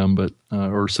 7 a.m.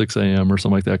 Or 6 a.m. or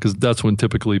something like that because that's when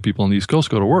typically people on the East Coast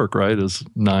go to work. Right, is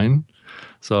 9.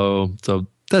 So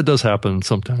that does happen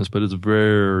sometimes, but it's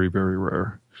very, very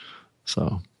rare.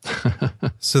 So.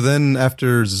 So then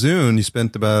after Zune, you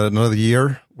spent about another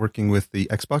year working with the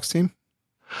Xbox team?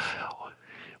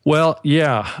 Well,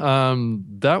 yeah,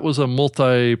 that was a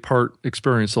multi-part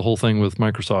experience, the whole thing with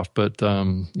Microsoft. But,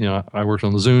 I worked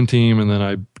on the Zune team and then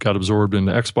I got absorbed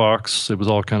into Xbox. It was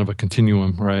all kind of a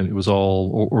continuum, right? It was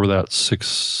all over that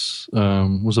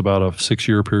was about a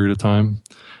 6-year period of time.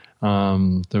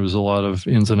 There was a lot of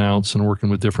ins and outs and working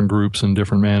with different groups and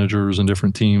different managers and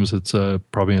different teams. It's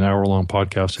probably an hour-long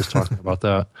podcast just talking about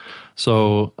that.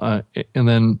 So, and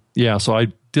then, so I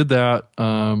did that,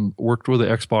 worked with the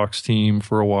Xbox team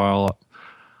for a while.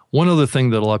 One other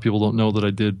thing that a lot of people don't know that I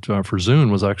did for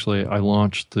Zune was actually I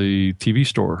launched the TV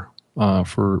store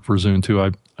for Zune too.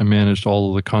 I managed all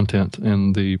of the content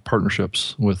and the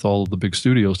partnerships with all of the big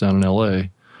studios down in LA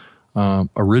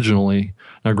originally.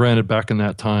 Now, granted, back in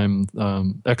that time,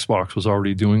 Xbox was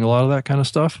already doing a lot of that kind of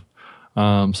stuff.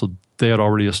 So they had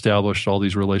already established all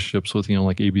these relationships with,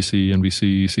 like ABC,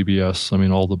 NBC,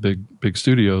 CBS, all the big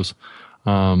studios.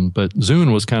 But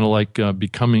Zune was kind of like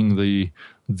becoming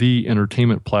the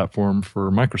entertainment platform for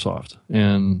Microsoft.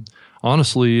 And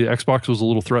honestly, Xbox was a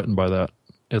little threatened by that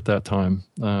at that time.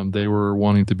 They were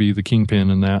wanting to be the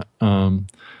kingpin in that.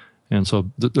 And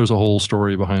so there's a whole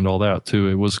story behind all that, too.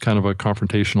 It was kind of a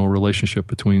confrontational relationship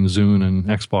between Zune and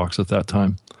Xbox at that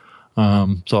time.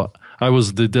 So I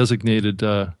was the designated,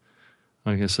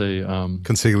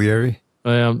 consigliere?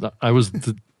 I was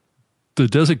the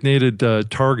designated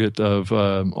target of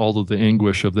all of the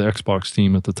anguish of the Xbox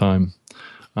team at the time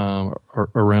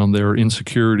around their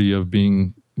insecurity of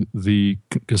being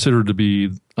considered to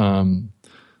be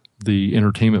the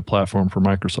entertainment platform for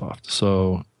Microsoft.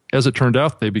 So as it turned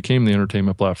out, they became the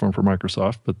entertainment platform for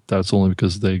Microsoft, but that's only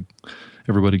because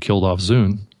everybody killed off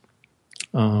Zune.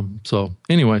 So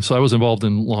I was involved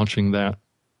in launching that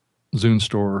Zune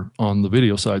store on the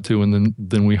video side too, and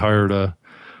then we hired a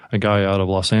guy out of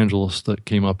Los Angeles that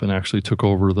came up and actually took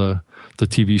over the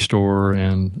TV store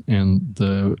and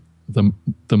the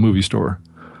movie store,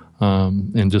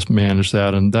 and just managed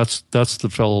that. And that's the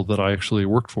fellow that I actually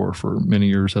worked for many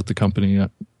years at the company.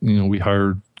 We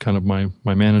hired kind of my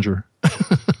manager.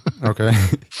 Okay.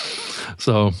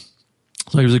 So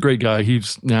he was a great guy.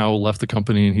 He's now left the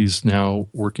company and he's now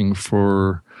working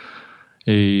for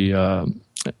an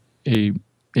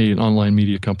online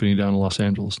media company down in Los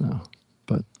Angeles now.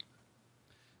 But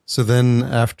so then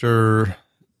after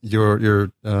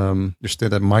your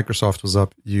stint at Microsoft was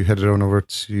up, you headed on over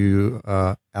to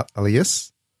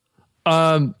Alias?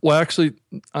 Well, actually,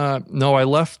 no. I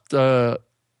left that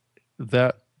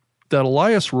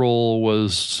Elias role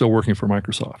was still working for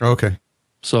Microsoft. Okay.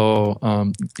 So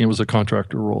it was a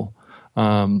contractor role,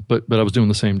 but I was doing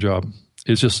the same job.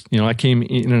 it's just, I came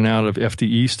in and out of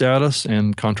FTE status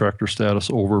and contractor status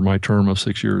over my term of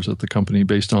 6 years at the company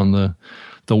based on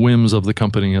the whims of the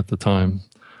company at the time.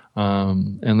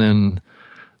 And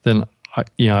then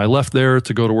I left there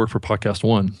to go to work for Podcast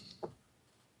One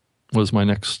was my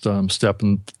next step.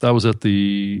 And that was at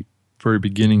the very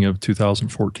beginning of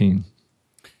 2014.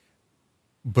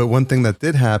 But one thing that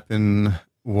did happen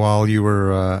while you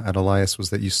were at Elias was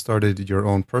that you started your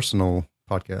own personal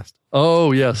podcast.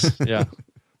 Oh, yes. Yeah.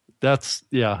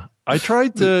 I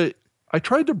tried to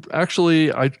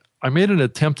actually, I made an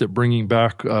attempt at bringing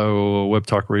back Web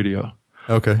Talk Radio.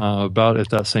 Okay. About at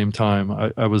that same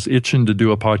time. I was itching to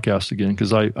do a podcast again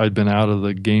because I'd been out of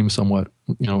the game somewhat,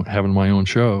 having my own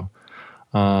show.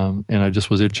 And I just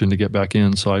was itching to get back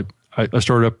in. So I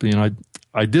started up,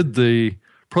 I did the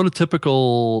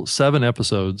prototypical 7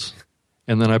 episodes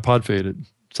and then I pod faded.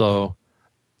 So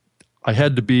I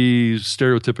had to be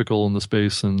stereotypical in the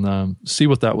space and see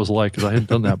what that was like because I hadn't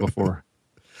done that before.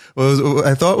 Well,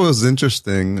 I thought what was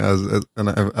interesting, and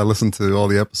I listened to all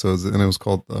the episodes, and it was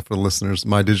called, for the listeners,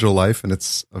 My Digital Life, and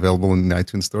it's available in the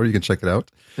iTunes store. You can check it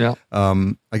out. Yeah.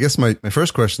 I guess my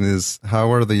first question is,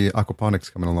 how are the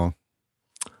aquaponics coming along?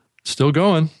 Still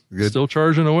going. Good. Still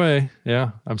charging away.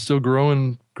 Yeah. I'm still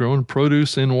growing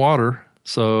produce in water.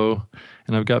 So,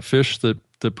 and I've got fish that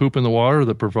poop in the water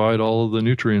that provide all of the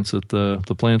nutrients that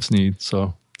the plants need.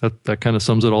 So that kind of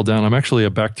sums it all down. I'm actually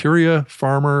a bacteria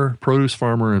farmer, produce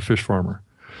farmer, and fish farmer.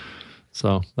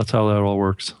 So that's how that all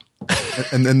works.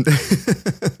 And then,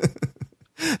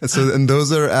 and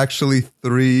those are actually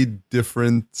 3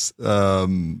 different,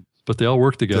 but they all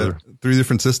work together. 3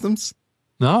 different systems?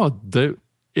 No,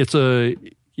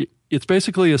 it's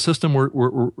basically a system where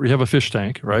we have a fish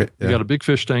tank, right? Okay, yeah. You got a big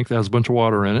fish tank that has a bunch of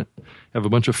water in it. Have a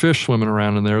bunch of fish swimming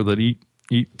around in there that eat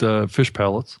fish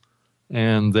pellets,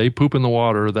 and they poop in the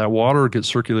water. That water gets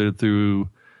circulated through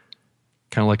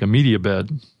kind of like a media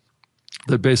bed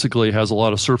that basically has a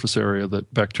lot of surface area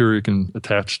that bacteria can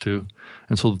attach to.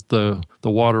 And so the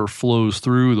water flows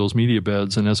through those media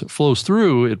beds, and as it flows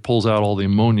through, it pulls out all the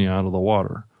ammonia out of the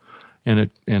water.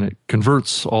 And it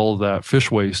converts all of that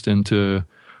fish waste into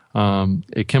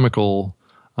a chemical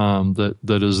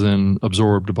that is then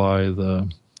absorbed by the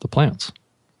plants.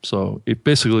 So it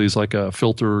basically is like a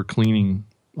filter cleaning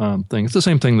thing. It's the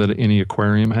same thing that any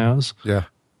aquarium has. Yeah.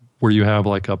 Where you have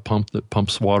like a pump that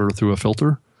pumps water through a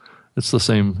filter. It's the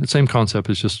same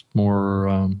concept. It's just more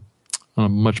on a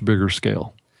much bigger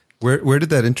scale. Where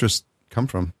did that interest come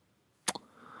from?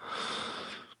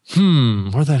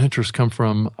 Where'd that interest come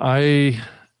from? I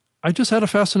just had a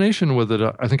fascination with it.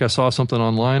 I think I saw something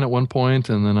online at one point,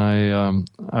 and then I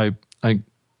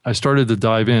started to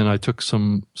dive in. I took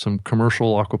some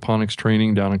commercial aquaponics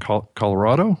training down in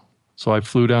Colorado. So I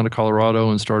flew down to Colorado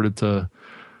and started to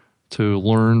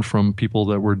learn from people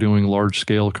that were doing large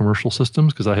scale commercial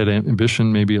systems because I had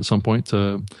ambition maybe at some point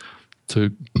to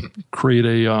create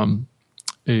a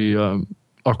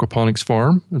aquaponics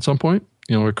farm at some point.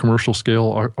 A commercial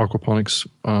scale aquaponics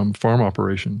farm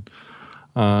operation.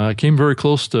 I came very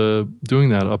close to doing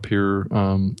that up here,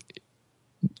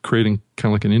 creating kind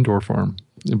of like an indoor farm.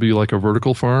 It'd be like a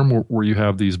vertical farm where you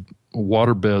have these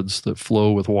water beds that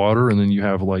flow with water, and then you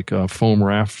have like foam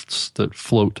rafts that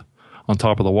float on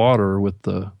top of the water with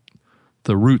the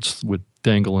roots would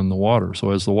dangle in the water.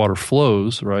 So as the water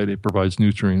flows, right, it provides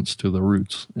nutrients to the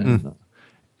roots. And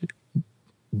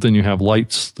then you have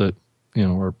lights that,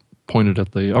 are pointed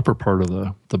at the upper part of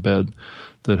the bed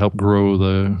that help grow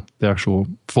the actual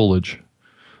foliage.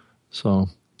 So,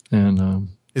 and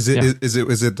is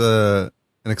it an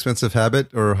expensive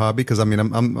habit or a hobby? Because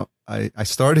I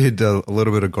started a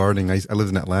little bit of gardening. I lived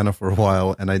in Atlanta for a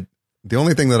while, and the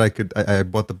only thing that I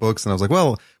bought the books, and I was like,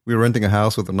 well, we were renting a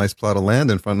house with a nice plot of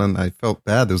land in front, and I felt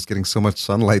bad. It was getting so much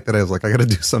sunlight that I was like, I got to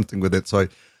do something with it. So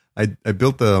I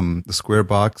built the square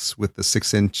box with the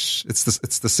 6-inch. It's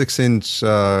the 6-inch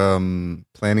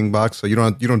planting box. So you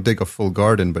don't dig a full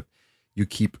garden, but you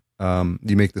keep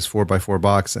you make this 4x4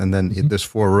 box, and then there's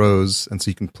 4 rows, and so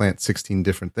you can plant 16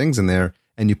 different things in there,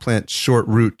 and you plant short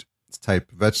root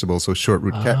type vegetables. So short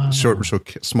root,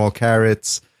 small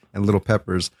carrots and little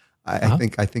peppers. I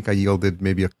think I yielded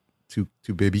maybe two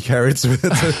baby carrots with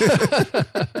it.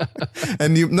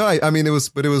 And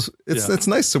it's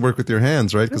nice to work with your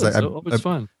hands, right? Because it's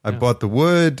fun. I bought the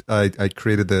wood, I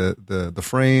created the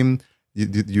frame,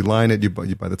 you line it, you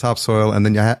buy the topsoil, and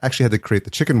then you actually had to create the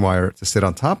chicken wire to sit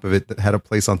on top of it that had a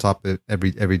place on top of it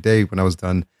every day when I was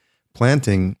done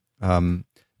planting,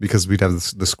 because we'd have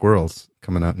the squirrels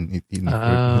coming out and eating the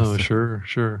fruit. Oh,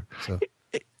 sure. So.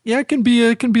 Yeah, it can be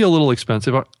a little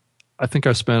expensive. I think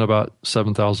I spent about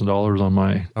 $7,000 on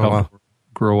my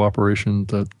grow operation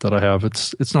that I have.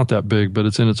 It's not that big, but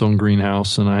it's in its own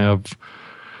greenhouse, and I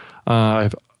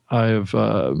have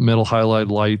metal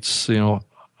halide lights,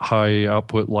 high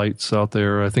output lights out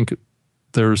there. I think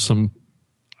there's some.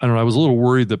 I don't know. I was a little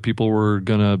worried that people were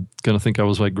gonna think I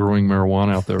was like growing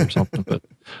marijuana out there or something,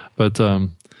 but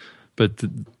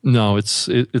no,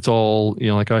 it's all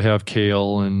like I have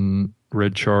kale and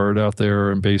red chard out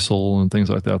there and basil and things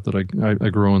like that I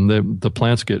grow, and the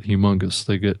plants get humongous.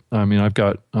 I've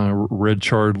got red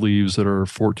chard leaves that are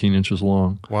 14 inches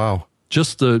long. Wow.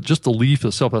 Just the leaf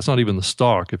itself, that's not even the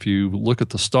stalk. If you look at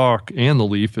the stalk and the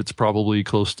leaf, it's probably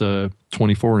close to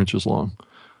 24 inches long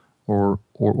or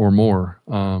more.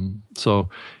 So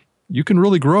you can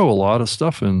really grow a lot of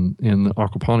stuff in the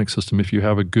aquaponics system if you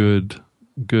have a good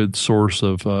source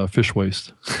of fish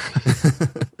waste.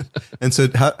 And so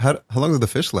how long do the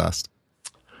fish last?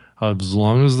 As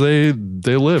long as they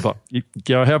live.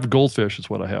 Yeah, I have goldfish is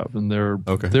what I have, and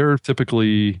they're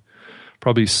typically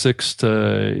probably 6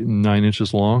 to 9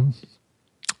 inches long.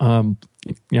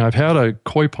 I've had a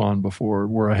koi pond before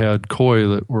where I had koi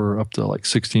that were up to like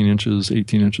 16 inches,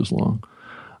 18 inches long.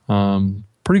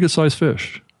 Pretty good sized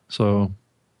fish. So,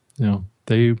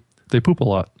 they poop a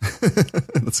lot.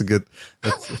 That's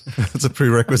a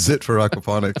prerequisite for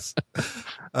aquaponics.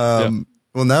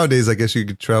 Well, nowadays, I guess you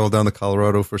could travel down to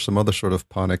Colorado for some other sort of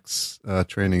ponics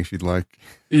training if you'd like.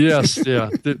 Yes, yeah.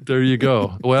 There you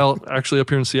go. Well, actually up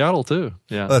here in Seattle too.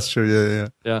 Yeah. That's true.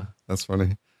 Yeah. That's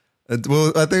funny.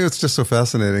 Well, I think it's just so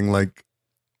fascinating. Like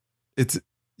it's,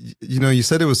 you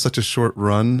said it was such a short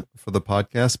run for the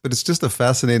podcast, but it's just a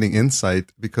fascinating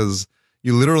insight because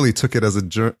you literally took it as a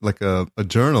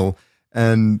journal,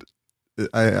 and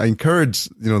I encourage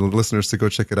the listeners to go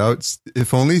check it out,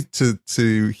 if only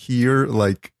to hear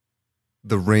like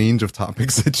the range of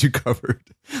topics that you covered.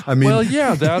 I mean, well,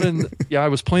 yeah, that and I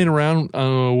was playing around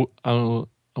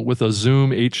with a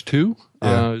Zoom H2.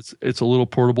 Yeah. It's a little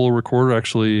portable recorder.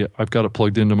 Actually, I've got it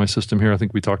plugged into my system here. I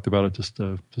think we talked about it just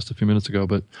a few minutes ago,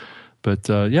 but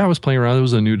I was playing around. It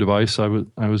was a new device. I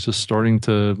was just starting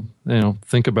to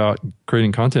think about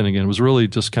creating content again. It was really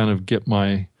just kind of get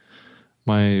my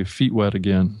feet wet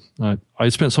again. I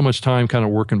spent so much time kind of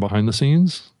working behind the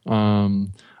scenes.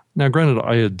 Now, granted,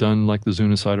 I had done like the Zune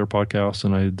Insider podcast,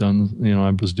 and I had done, I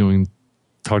was doing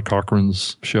Todd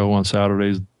Cochran's show on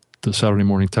Saturdays, the Saturday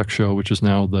Morning Tech Show, which is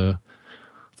now the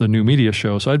new media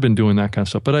show. So I'd been doing that kind of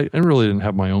stuff, but I really didn't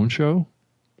have my own show.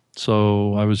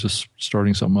 So I was just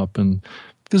starting something up, and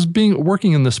because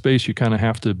working in this space, you kind of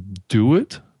have to do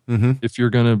it if you're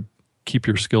going to keep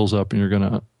your skills up, and you're going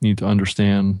to need to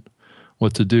understand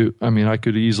what to do. I mean, I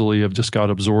could easily have just got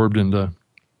absorbed into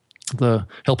the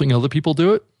helping other people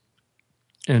do it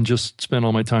and just spent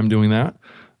all my time doing that.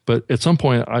 But at some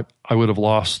point, I would have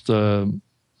lost some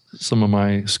of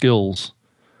my skills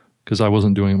because I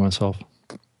wasn't doing it myself.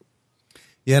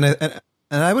 Yeah,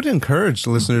 and I would encourage the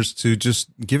listeners to just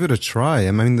give it a try.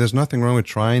 I mean, there's nothing wrong with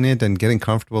trying it and getting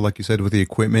comfortable, like you said, with the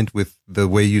equipment, with the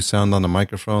way you sound on the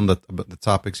microphone, the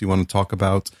topics you want to talk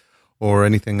about, or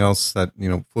anything else that,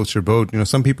 floats your boat.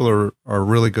 Some people are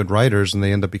really good writers and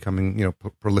they end up becoming,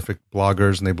 prolific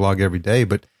bloggers, and they blog every day.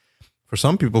 But for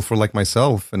some people, for like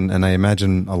myself, and I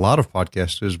imagine a lot of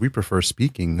podcasters, we prefer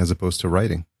speaking as opposed to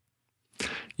writing.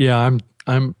 Yeah,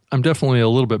 I'm definitely a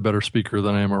little bit better speaker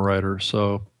than I am a writer.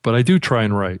 So, but I do try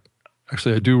and write.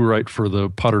 Actually, I do write for the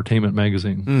Pottertainment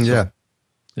magazine. Yeah.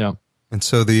 Yeah. And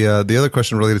so the other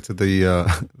question related to the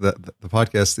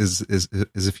podcast is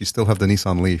if you still have the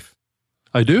Nissan Leaf.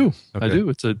 I do. Okay. I do.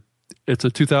 It's a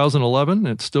 2011.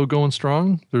 It's still going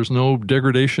strong. There's no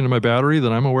degradation in my battery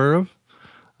that I'm aware of,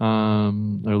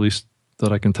 or at least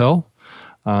that I can tell.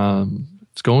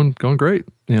 It's going great.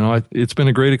 It's been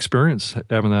a great experience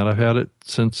having that. I've had it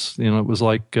since, it was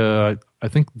like, I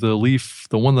think the Leaf,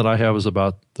 the one that I have is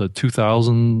about the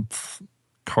 2000th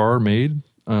car made.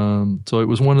 So it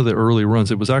was one of the early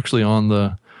runs. It was actually on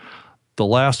the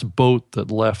last boat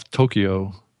that left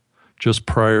Tokyo just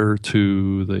prior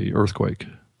to the earthquake.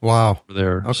 Wow.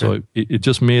 There. Okay. So it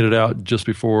just made it out just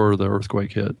before the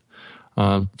earthquake hit.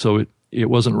 So it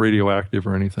wasn't radioactive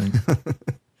or anything.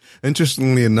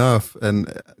 Interestingly enough,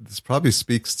 and this probably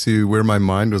speaks to where my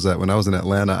mind was at when I was in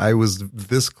Atlanta, I was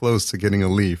this close to getting a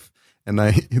Leaf. And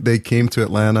they came to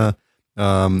Atlanta,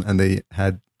 and they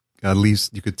had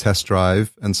Leafs you could test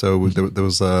drive. And so there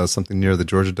was something near the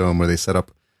Georgia Dome where they set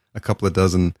up a couple of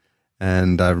dozen.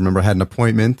 And I remember I had an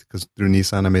appointment because through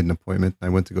Nissan I made an appointment. I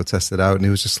went to go test it out, and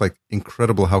it was just like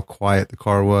incredible how quiet the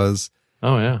car was.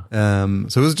 Oh yeah.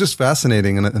 So it was just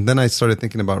fascinating, and then I started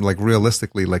thinking about like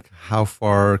realistically, like how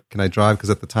far can I drive? Because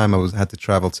at the time I had to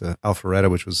travel to Alpharetta,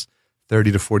 which was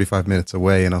 30 to 45 minutes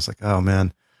away. And I was like, oh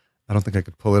man, I don't think I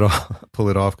could pull it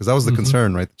off. Cause that was the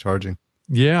concern, right? The charging.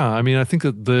 Yeah. I mean, I think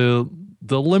that the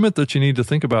limit that you need to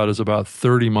think about is about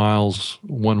 30 miles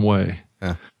one way.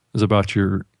 Yeah. Is about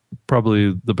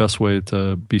probably the best way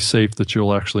to be safe that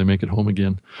you'll actually make it home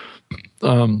again.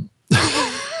 And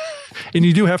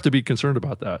you do have to be concerned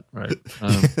about that, right?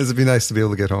 It'd be nice to be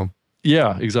able to get home.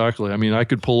 Yeah, exactly. I mean, I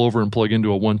could pull over and plug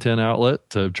into a 110 outlet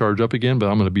to charge up again, but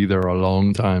I'm going to be there a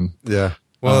long time. Yeah.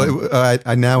 Well,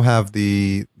 I now have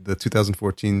the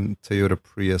 2014 Toyota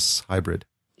Prius hybrid.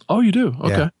 Oh, you do?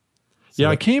 Okay. So,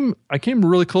 I came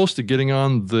really close to getting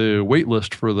on the wait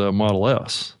list for the Model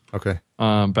S. Okay.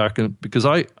 Because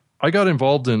I got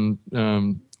involved in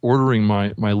ordering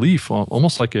my Leaf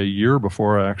almost like a year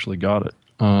before I actually got it.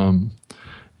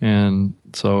 And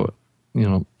so,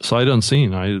 sight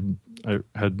unseen, I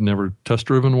had never test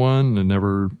driven one and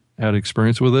never had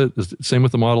experience with it. Same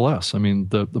with the Model S. I mean,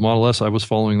 the Model S, I was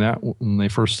following that when they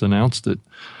first announced it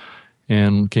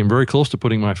and came very close to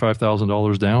putting my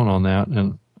 $5,000 down on that.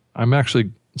 And I'm actually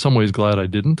in some ways glad I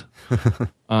didn't,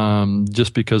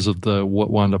 just because of what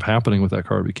wound up happening with that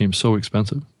car. It became so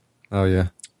expensive. Oh yeah.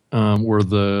 Where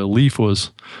the Leaf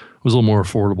was a little more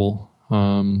affordable.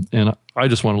 And I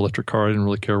just want an electric car. I didn't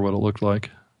really care what it looked like.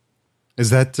 Is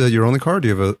that your only car? Or do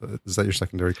you have is that your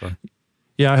secondary car?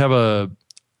 Yeah,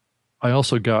 I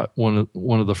also got one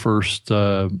of the first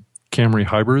Camry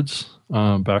hybrids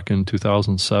back in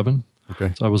 2007.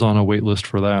 Okay. So I was on a wait list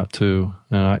for that too.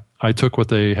 And I took what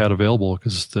they had available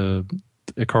because the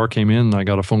car came in and I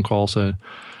got a phone call said,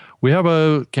 "We have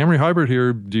a Camry hybrid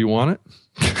here. Do you want it?"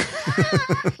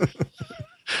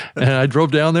 And I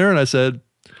drove down there and I said,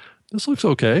 "This looks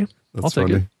okay. I'll take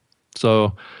it."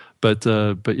 So, but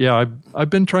yeah, I've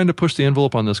been trying to push the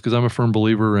envelope on this because I'm a firm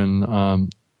believer in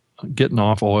getting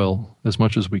off oil as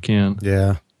much as we can.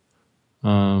 Yeah.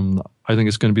 I think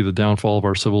it's going to be the downfall of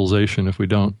our civilization if we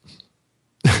don't.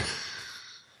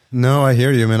 No, I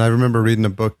hear you, man. I remember reading a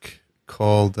book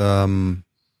called, oh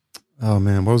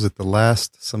man, what was it? The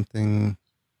Last something.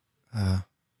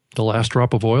 The Last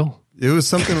Drop of Oil? It was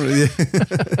something.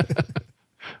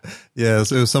 Yeah,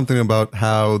 so it was something about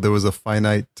how there was a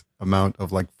finite amount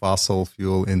of like fossil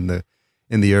fuel in the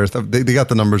earth. They got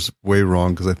the numbers way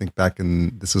wrong because I think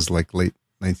this is like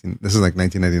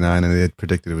 1999, and they had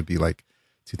predicted it would be like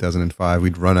 2005.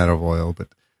 We'd run out of oil, but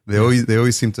they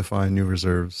always seem to find new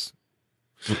reserves.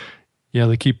 Yeah,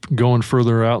 they keep going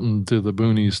further out into the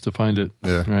boonies to find it.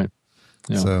 Yeah, right.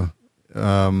 Yeah. So,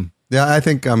 yeah, I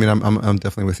think I'm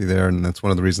definitely with you there, and that's one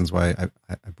of the reasons why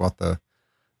I bought the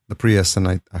Prius, and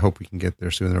I hope we can get there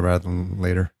sooner rather than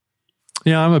later.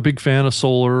 Yeah, I'm a big fan of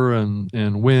solar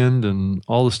and wind and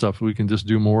all the stuff. We can just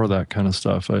do more of that kind of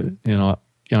stuff. I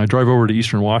drive over to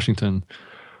Eastern Washington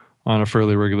on a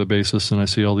fairly regular basis, and I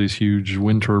see all these huge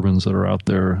wind turbines that are out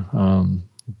there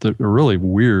that are really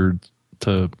weird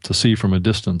to see from a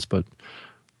distance, but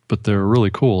they're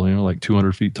really cool. Like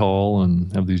 200 feet tall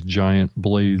and have these giant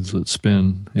blades that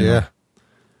spin. Yeah,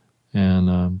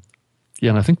 and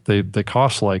I think they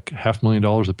cost like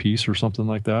 $500,000 a piece or something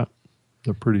like that.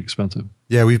 They're pretty expensive.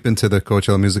 Yeah, we've been to the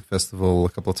Coachella Music Festival a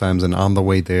couple of times, and on the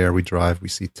way there, we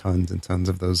see tons and tons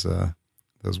of those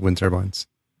wind turbines.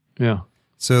 Yeah.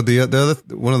 So the other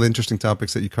one of the interesting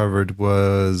topics that you covered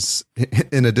was,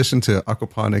 in addition to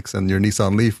aquaponics and your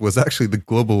Nissan Leaf, was actually the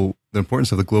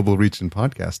importance of the global reach in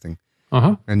podcasting.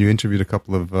 Uh-huh. And you interviewed a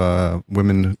couple of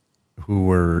women who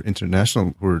were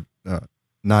international, who were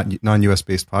not non-US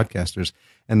based podcasters.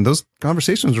 And those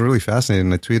conversations were really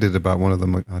fascinating. I tweeted about one of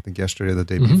them, I think yesterday or the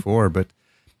day before, but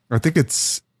I think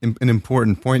it's an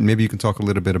important point. Maybe you can talk a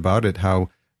little bit about it, how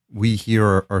we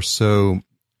here are so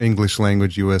English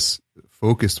language US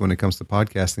focused when it comes to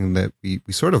podcasting that we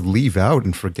sort of leave out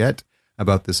and forget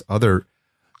about this other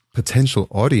potential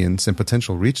audience and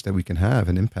potential reach that we can have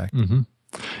and impact. Mm-hmm.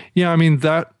 Yeah, I mean,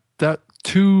 that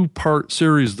 2-part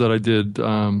series that I did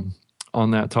on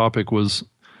that topic was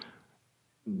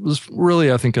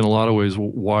really, I think, in a lot of ways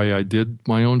why I did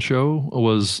my own show.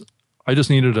 Was I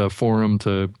just needed a forum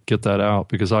to get that out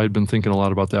because I had been thinking a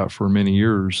lot about that for many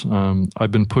years.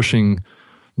 I've been pushing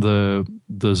the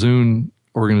Zune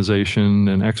organization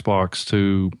and Xbox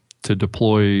to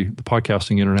deploy the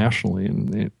podcasting internationally,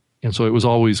 and so it was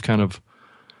always kind of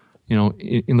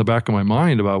in the back of my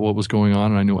mind about what was going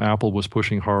on. And I knew Apple was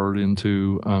pushing hard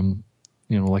into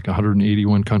like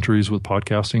 181 countries with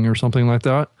podcasting or something like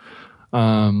that.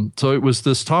 So it was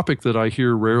this topic that I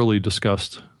hear rarely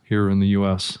discussed here in the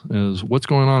U.S. is what's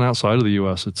going on outside of the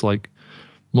U.S. It's like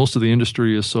most of the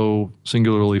industry is so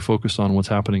singularly focused on what's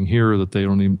happening here that they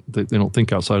don't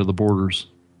think outside of the borders.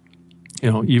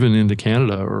 Even into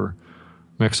Canada or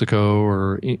Mexico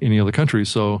or any other country.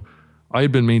 So I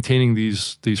had been maintaining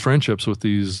these friendships with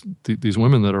these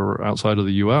women that are outside of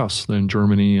the U.S. in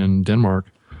Germany and Denmark,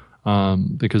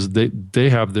 because they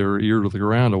have their ear to the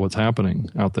ground of what's happening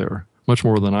out there much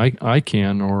more than I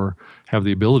can or have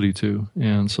the ability to.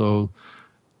 And so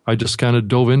I just kind of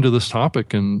dove into this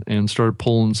topic and started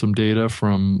pulling some data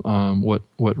from what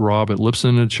Rob at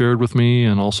Libsyn had shared with me,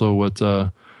 and also what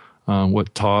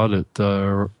Todd at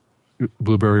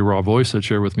Blueberry Raw Voice had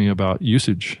shared with me about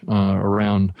usage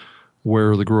around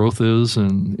where the growth is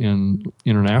in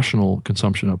international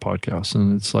consumption of podcasts.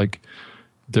 And it's like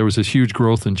there was this huge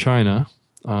growth in China,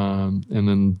 and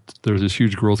then there's this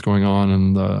huge growth going on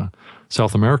in the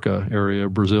South America area,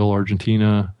 Brazil,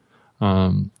 Argentina,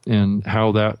 and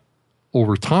how that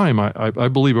over time, I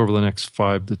believe over the next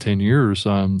 5 to 10 years,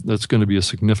 that's going to be a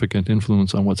significant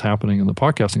influence on what's happening in the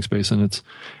podcasting space. And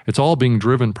it's all being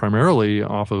driven primarily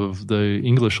off of the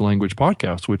English language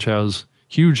podcast, which has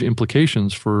huge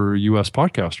implications for U.S.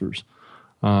 podcasters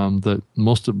that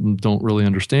most of them don't really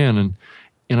understand.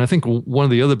 And I think one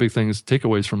of the other big things,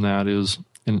 takeaways from that is,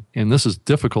 and this is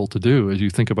difficult to do as you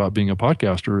think about being a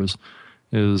podcaster,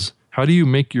 is how do you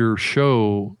make your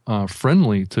show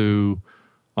friendly to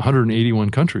 181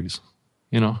 countries?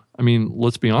 I mean,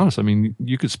 let's be honest. I mean,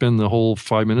 you could spend the whole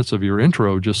 5 minutes of your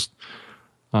intro just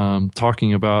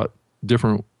talking about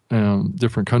different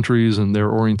countries and their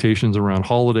orientations around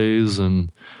holidays,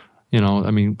 and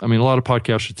I mean, a lot of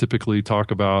podcasts should typically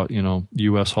talk about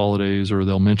U.S. holidays, or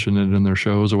they'll mention it in their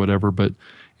shows or whatever. But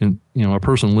a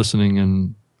person listening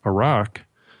in Iraq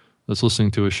that's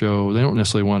listening to a show, they don't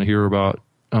necessarily want to hear about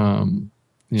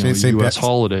U.S.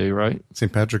 holiday, right?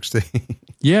 St. Patrick's Day.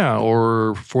 Yeah,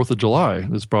 or 4th of July.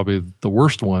 That's probably the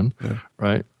worst one, yeah.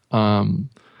 Right? And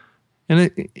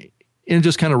it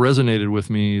just kind of resonated with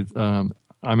me.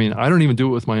 I mean, I don't even do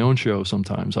it with my own show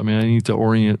sometimes. I mean, I need to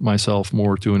orient myself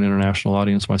more to an international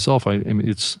audience myself. I mean,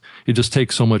 it just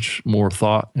takes so much more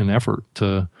thought and effort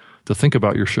to think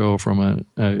about your show from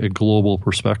a global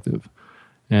perspective.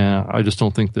 And I just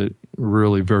don't think that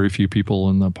really very few people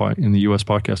in the U.S.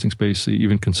 podcasting space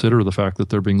even consider the fact that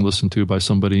they're being listened to by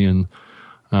somebody in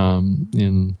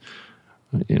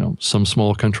some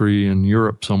small country in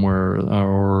Europe somewhere,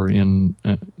 or in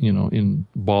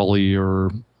Bali,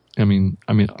 or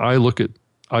I've looked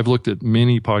at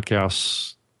many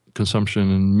podcasts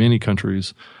consumption in many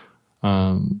countries.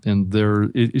 And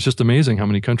it's just amazing how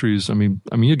many countries. I mean,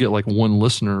 you get like one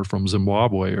listener from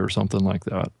Zimbabwe or something like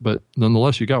that, but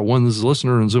nonetheless, you got one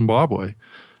listener in Zimbabwe.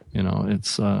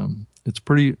 It's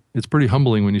pretty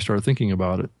humbling when you start thinking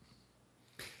about it.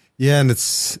 Yeah, and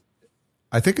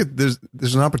I think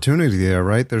there's an opportunity there,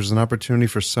 right? There's an opportunity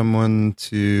for someone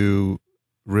to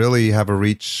really have a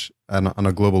reach on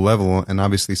a global level, and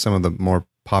obviously, some of the more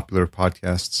popular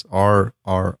podcasts are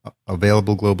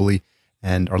available globally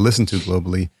and are listened to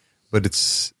globally. But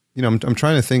it's, I'm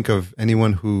trying to think of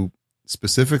anyone who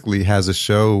specifically has a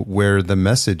show where the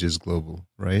message is global,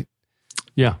 right?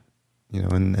 Yeah.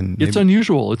 And it's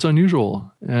unusual. It's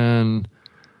unusual. And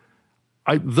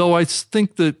I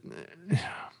think that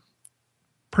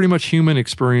pretty much human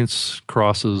experience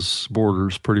crosses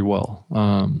borders pretty well.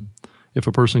 If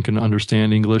a person can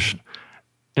understand English.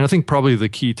 And I think probably the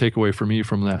key takeaway for me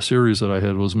from that series that I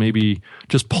had was maybe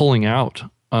just pulling out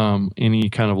any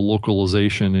kind of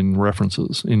localization in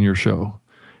references in your show,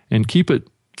 and keep it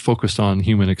focused on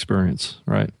human experience,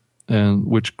 right? And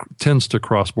which tends to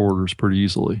cross borders pretty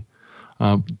easily.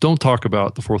 Don't talk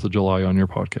about the 4th of July on your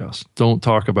podcast. Don't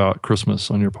talk about Christmas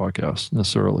on your podcast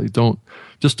necessarily. Don't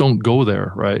go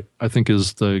there, right? I think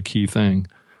is the key thing,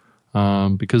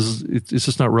 because it's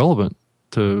just not relevant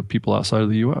to people outside of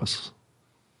the U.S.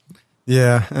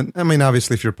 Yeah, and I mean,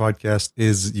 obviously, if your podcast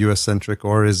is U.S. centric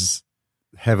or is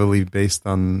heavily based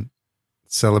on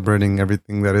celebrating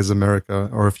everything that is America,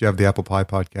 or if you have the Apple Pie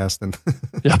podcast, and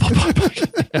the Apple Pie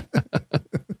podcast,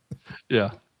 yeah.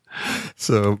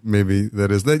 So maybe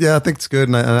that is that. Yeah, I think it's good,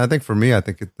 and I think for me, I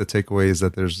think the takeaway is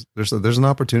that there's an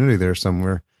opportunity there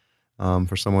somewhere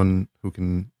for someone who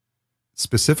can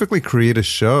specifically create a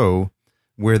show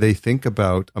where they think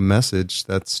about a message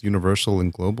that's universal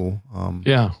and global.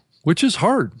 Yeah. Which is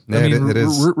hard. Yeah, I mean, it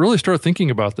is. Really start thinking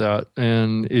about that,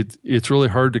 and it's really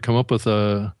hard to come up with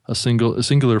a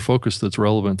singular focus that's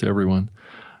relevant to everyone.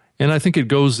 And I think it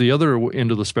goes the other end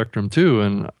of the spectrum too.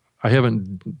 And I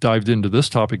haven't dived into this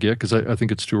topic yet because I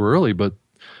think it's too early. But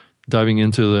diving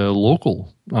into the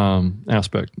local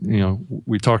aspect,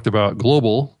 we talked about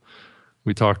global,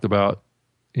 we talked about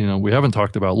we haven't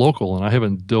talked about local, and I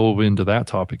haven't dove into that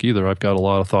topic either. I've got a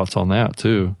lot of thoughts on that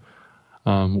too.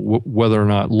 whether or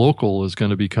not local is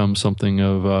going to become something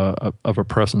of a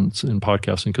presence in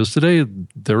podcasting. Because today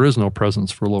there is no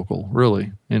presence for local,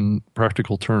 really, in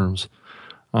practical terms.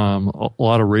 A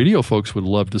lot of radio folks would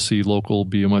love to see local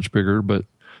be much bigger, but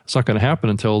it's not going to happen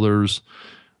until there's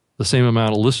the same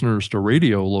amount of listeners to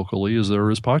radio locally as there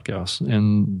is podcasts.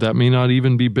 And that may not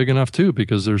even be big enough too,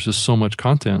 because there's just so much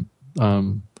content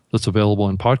that's available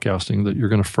in podcasting that you're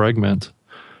going to fragment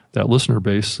that listener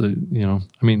base.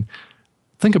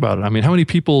 Think about it. I mean, how many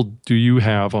people do you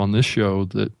have on this show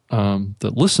that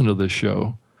listen to this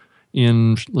show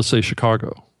in, let's say,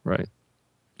 Chicago, right?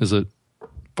 Is it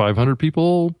 500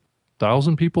 people,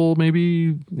 1,000 people,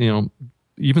 maybe?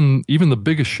 Even the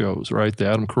biggest shows, right? The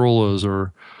Adam Carollas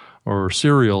or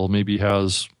Serial maybe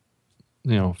has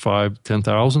 5,000,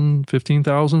 10,000,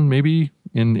 15,000 maybe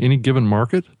in any given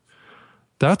market.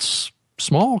 That's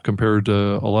small compared to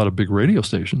a lot of big radio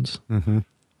stations.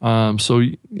 Mm-hmm. So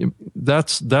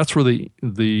that's where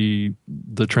the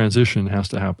transition has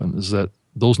to happen, is that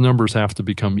those numbers have to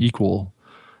become equal.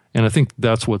 And I think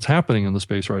that's what's happening in the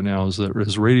space right now, is that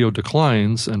as radio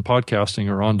declines and podcasting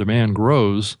or on demand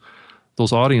grows,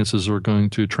 those audiences are going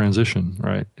to transition,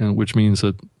 right? And which means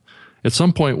that at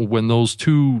some point when those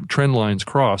two trend lines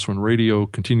cross, when radio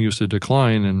continues to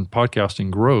decline and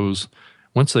podcasting grows,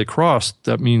 once they cross,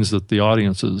 that means that the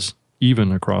audience is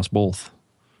even across both.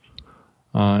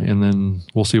 And then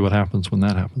we'll see what happens when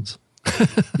that happens.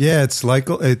 Yeah, it's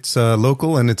local,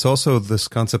 and it's also this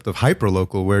concept of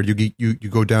hyper-local, where you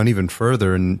go down even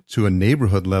further and to a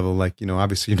neighborhood level. Like,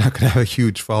 obviously you're not going to have a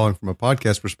huge following from a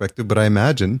podcast perspective, but I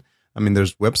imagine,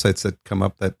 there's websites that come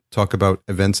up that talk about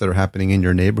events that are happening in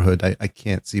your neighborhood. I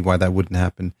can't see why that wouldn't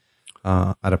happen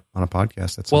on a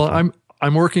podcast.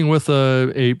 I'm working with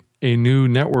a new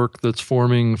network that's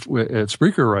forming at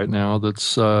Spreaker right now.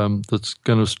 That's going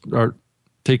to start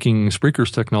taking Spreaker's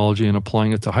technology and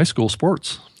applying it to high school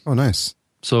sports. Oh, nice.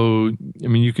 So,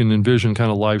 you can envision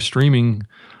kind of live streaming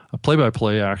a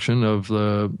play-by-play action of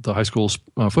the high school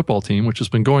football team, which has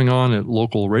been going on at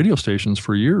local radio stations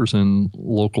for years in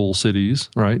local cities,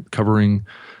 right? Covering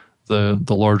the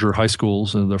larger high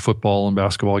schools and their football and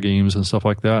basketball games and stuff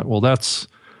like that. Well, that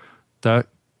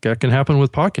can happen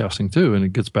with podcasting too. And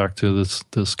it gets back to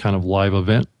this kind of live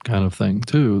event kind of thing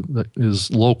too, that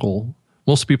is local.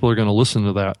 Most people are going to listen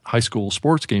to that high school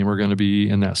sports game are going to be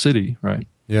in that city, right?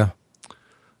 Yeah.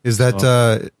 Is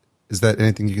that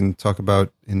anything you can talk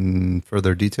about in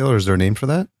further detail, or is there a name for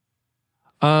that?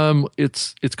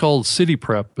 It's called City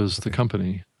Prep is the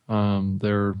company.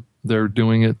 They're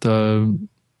doing it.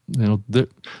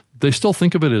 They still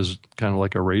think of it as kind of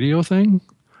like a radio thing,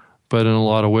 but in a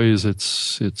lot of ways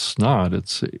it's not.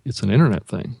 It's an internet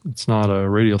thing. It's not a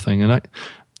radio thing, and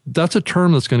that's a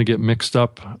term that's going to get mixed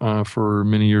up for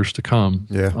many years to come.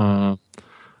 Yeah.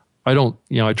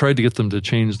 I tried to get them to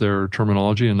change their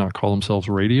terminology and not call themselves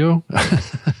radio.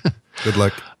 Good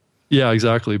luck. Yeah,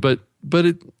 exactly. But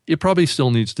it probably still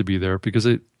needs to be there because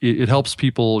it helps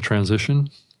people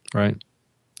transition, right?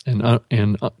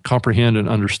 And comprehend and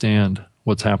understand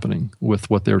what's happening with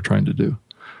what they're trying to do.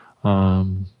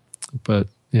 But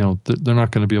they're not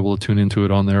going to be able to tune into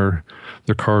it on their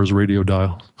car's radio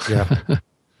dial. Yeah.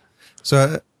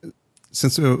 So,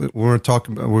 since we're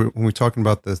talking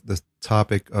about the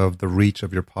topic of the reach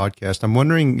of your podcast, I'm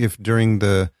wondering if during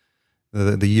the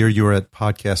year you were at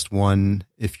Podcast One,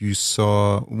 if you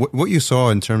saw what you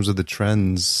saw in terms of the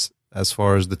trends as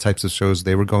far as the types of shows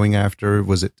they were going after.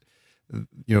 Was it,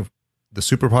 the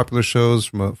super popular shows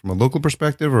from a local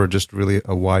perspective, or just really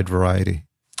a wide variety?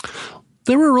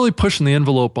 They were really pushing the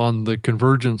envelope on the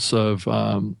convergence of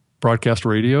broadcast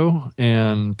radio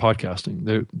and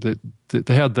podcasting.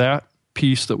 They had that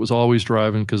piece that was always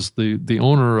driving, because the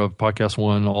owner of Podcast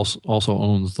One also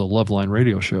owns the Loveline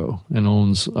radio show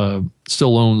and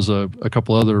still owns a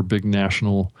couple other big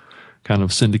national kind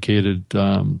of syndicated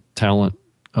talent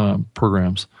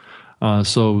programs.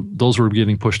 So those were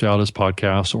getting pushed out as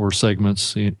podcasts or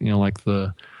segments. Like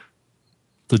the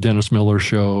Dennis Miller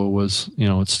show was,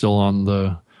 it's still on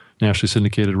the nationally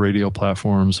syndicated radio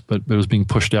platforms, but it was being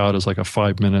pushed out as like a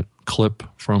 5-minute clip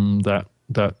from that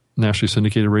nationally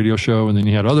syndicated radio show. And then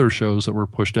you had other shows that were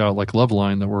pushed out, like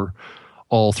Loveline, that were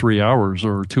all 3 hours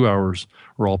or 2 hours,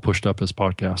 were all pushed up as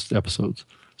podcast episodes.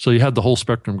 So you had the whole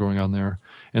spectrum going on there.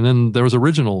 And then there was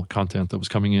original content that was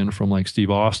coming in from like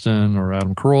Steve Austin or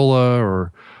Adam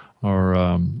Carolla or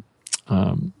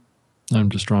I'm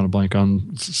just drawing a blank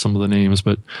on some of the names,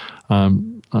 but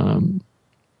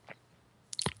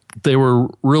they were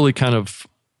really kind of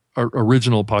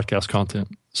original podcast content.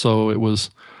 So it was,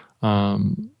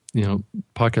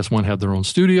 Podcast One had their own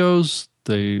studios.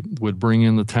 They would bring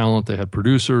in the talent. They had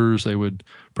producers. They would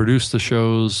produce the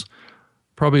shows.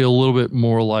 Probably a little bit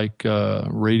more like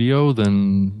radio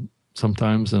than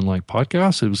sometimes than like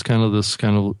podcasts. It was kind of this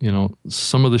kind of,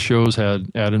 some of the shows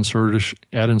had ad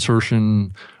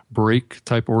insertion break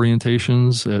type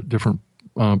orientations at different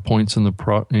points in the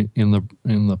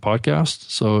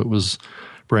podcast. So it was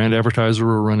brand advertiser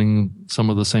were running some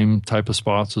of the same type of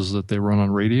spots as that they run on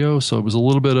radio. So it was a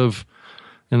little bit of,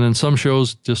 and then some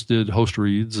shows just did host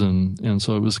reads, and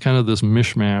so it was kind of this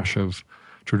mishmash of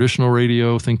traditional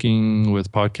radio thinking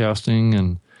with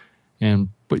podcasting,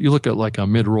 but you look at like a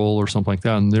mid-roll or something like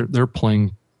that, and they're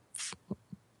playing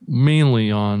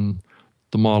mainly on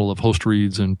the model of host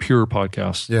reads and pure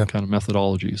podcast kind of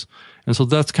methodologies. And so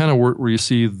that's kind of where you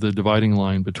see the dividing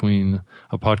line between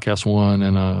a podcast one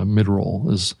and a mid-roll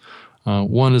is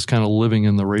one is kind of living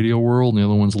in the radio world, and the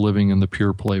other one's living in the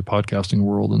pure play podcasting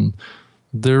world. And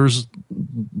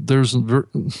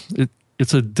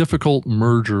it's a difficult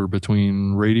merger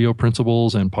between radio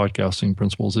principles and podcasting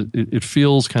principles. It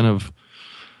feels kind of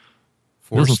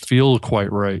forced. It doesn't feel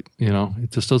quite right.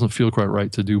 It just doesn't feel quite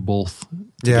right to do both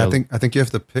together. Yeah, I think you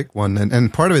have to pick one,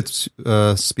 and part of it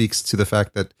speaks to the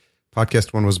fact that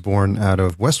Podcast One was born out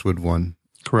of Westwood One,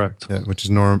 correct? Yeah, which is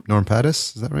Norm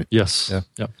Pattis. Is that right? Yes. Yeah.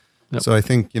 Yep. So I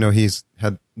think he's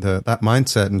had that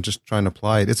mindset and just trying to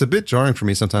apply it. It's a bit jarring for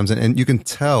me sometimes, and you can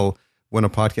tell when a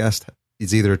podcast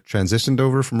is either transitioned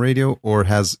over from radio or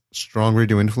has strong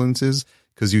radio influences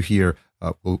because you hear,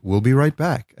 we'll be right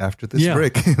back after this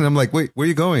break. And I'm like, wait, where are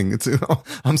you going?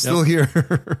 I'm still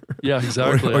here. Yeah,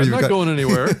 exactly. I'm not going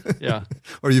anywhere. Yeah.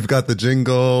 Or you've got the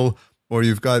jingle, or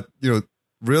you've got,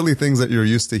 really things that you're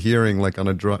used to hearing, like on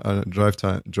a drive.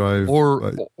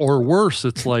 Or worse,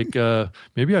 it's like,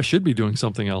 maybe I should be doing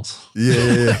something else.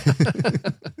 Yeah.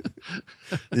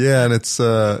 Yeah. And it's,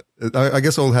 I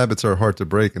guess old habits are hard to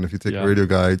break. And if you take a radio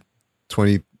guy,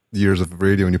 20 years of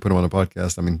radio, and you put him on a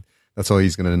podcast, I mean, that's all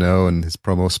he's going to know, and his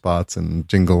promo spots and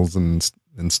jingles and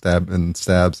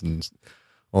stabs and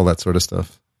all that sort of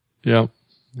stuff. Yeah.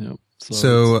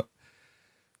 So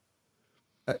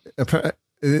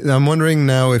I'm wondering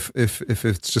now if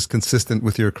it's just consistent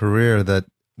with your career that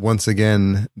once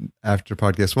again, after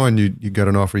Podcast One, you got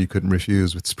an offer you couldn't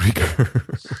refuse with Spreaker.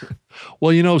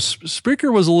 Well,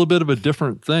 Spreaker was a little bit of a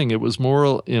different thing. It was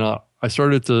more, I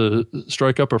started to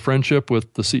strike up a friendship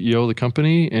with the CEO of the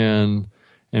company, and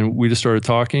we just started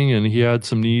talking, and he had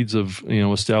some needs of,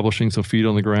 establishing some feet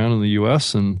on the ground in the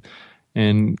U.S. And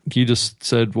he just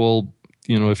said, well,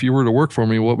 if you were to work for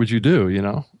me, what would you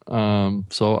do?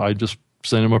 So I just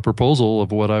sent him a proposal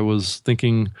of what I was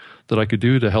thinking that I could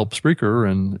do to help Spreaker,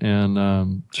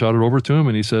 and shot it over to him,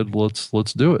 and he said,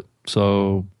 let's do it.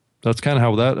 So that's kind of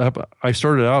how that happened. I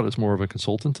started out as more of a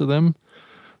consultant to them,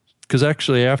 because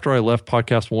actually after I left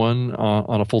Podcast One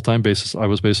on a full-time basis, I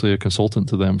was basically a consultant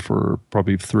to them for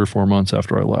probably 3 or 4 months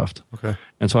after I left. Okay.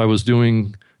 And so I was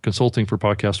doing consulting for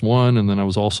Podcast One, and then I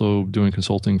was also doing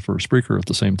consulting for Spreaker at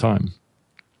the same time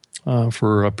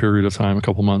for a period of time, a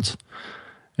couple months.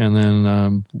 And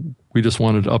then we just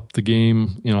wanted to up the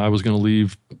game. I was going to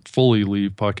fully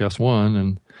leave Podcast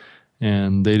One,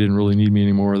 and they didn't really need me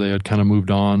anymore. They had kind of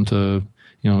moved on to,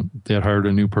 they had hired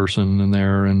a new person in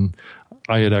there, and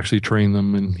I had actually trained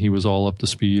them, and he was all up to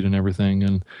speed and everything.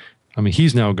 And I mean,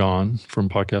 he's now gone from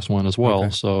Podcast One as well.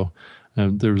 Okay. So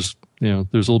there's a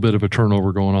little bit of a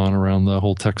turnover going on around the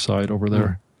whole tech side over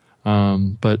there.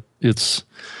 But it's,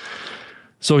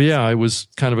 so yeah, it was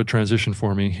kind of a transition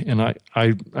for me, and I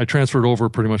transferred over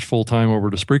pretty much full time over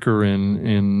to Spreaker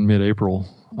in mid-April,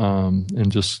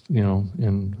 and just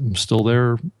and I'm still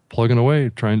there plugging away,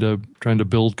 trying to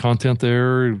build content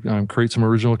there, create some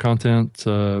original content,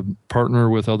 partner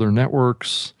with other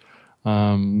networks,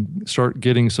 start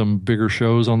getting some bigger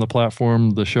shows on the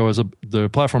platform. The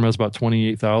platform has about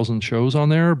 28,000 shows on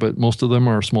there, but most of them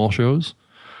are small shows.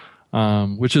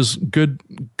 Which is good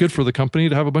for the company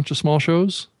to have a bunch of small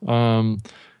shows.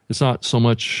 It's not so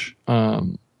much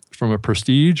from a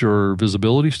prestige or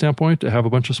visibility standpoint to have a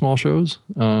bunch of small shows.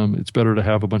 It's better to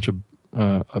have a bunch of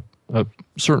a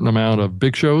certain amount of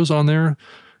big shows on there,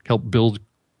 help build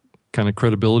kind of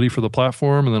credibility for the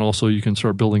platform, and then also you can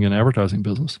start building an advertising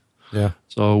business. Yeah.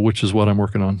 So, which is what I'm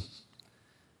working on.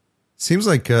 Seems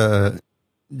like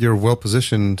you're well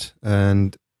positioned,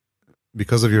 and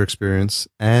because of your experience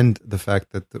and the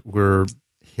fact that we're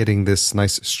hitting this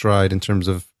nice stride in terms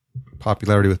of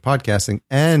popularity with podcasting,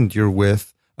 and you're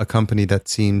with a company that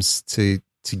seems to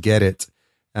get it,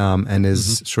 and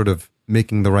is sort of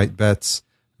making the right bets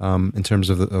in terms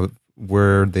of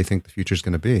where they think the future is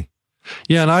going to be.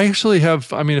 Yeah, and I actually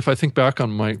have, if I think back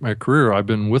on my career, I've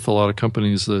been with a lot of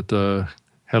companies that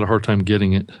had a hard time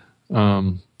getting it.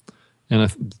 And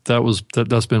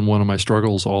that's been one of my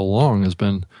struggles all along, has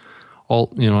been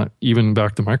even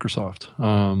back to Microsoft,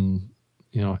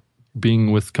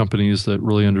 being with companies that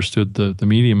really understood the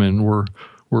medium and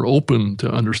were open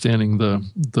to understanding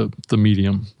the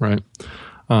medium, right?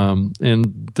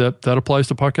 And that applies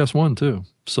to Podcast One too.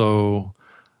 So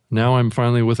now I'm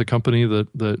finally with a company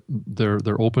that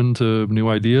they're open to new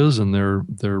ideas, and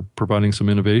they're providing some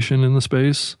innovation in the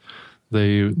space.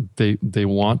 They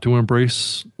want to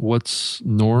embrace what's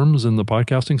norms in the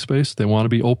podcasting space. They want to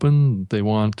be open. They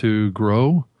want to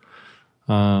grow.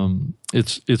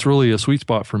 It's really a sweet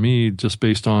spot for me, just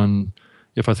based on,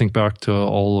 if I think back to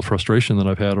all the frustration that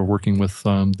I've had of working with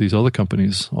these other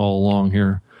companies all along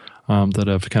here, that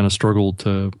have kind of struggled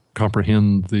to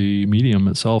comprehend the medium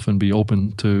itself and be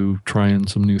open to trying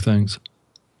some new things.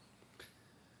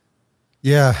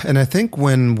 Yeah, and I think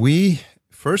when we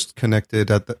first connected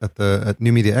at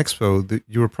New Media Expo,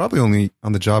 you were probably only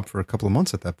on the job for a couple of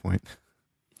months at that point.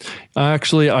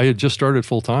 Actually, I had just started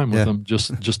full time with them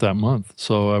just that month.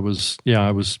 So I was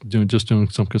doing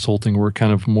some consulting work,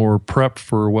 kind of more prep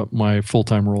for what my full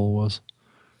time role was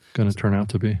going to turn out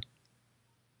to be.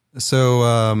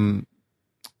 So,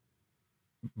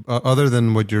 other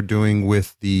than what you're doing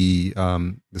with the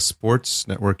sports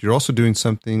network, you're also doing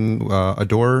something.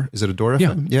 Adore, is it Adore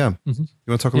FM? Yeah. Mm-hmm. You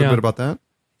want to talk a little bit about that?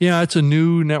 Yeah, it's a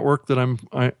new network that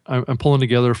I'm pulling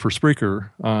together for Spreaker.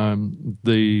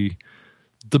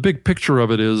 The big picture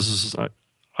of it is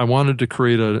I wanted to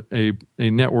create a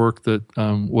network that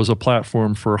was a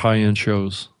platform for high-end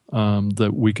shows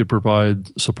that we could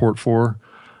provide support for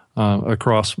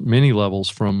across many levels,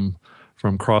 from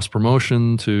cross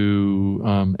promotion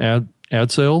to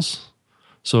ad sales.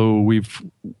 So we've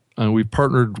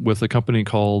partnered with a company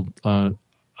called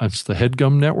it's the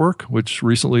HeadGum Network, which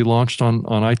recently launched on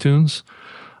iTunes.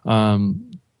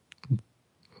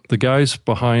 The guys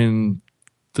behind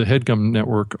the HeadGum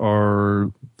Network are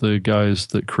the guys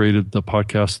that created the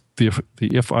podcast, the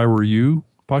If I Were You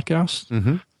podcast.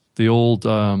 Mm-hmm. The old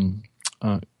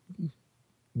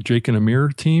Jake and Amir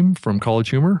team from College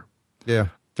Humor. Yeah.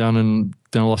 Down in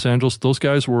Los Angeles. Those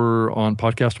guys were on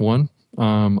Podcast One.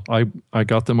 I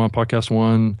got them on Podcast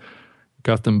One,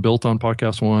 got them built on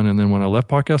Podcast One, and then when I left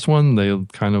Podcast One, they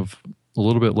kind of a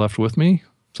little bit left with me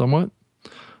somewhat.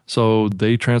 So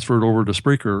they transferred over to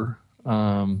Spreaker,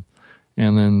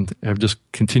 and then have just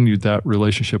continued that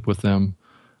relationship with them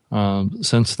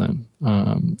since then.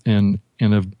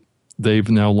 They've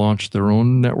now launched their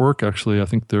own network. Actually, I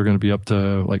think they're going to be up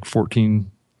to like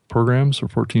 14 programs or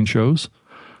 14 shows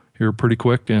here pretty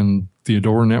quick. And the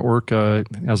Adore Network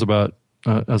has about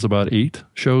 8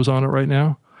 shows on it right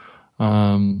now.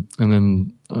 And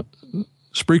then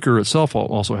Spreaker itself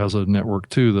also has a network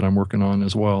too that I'm working on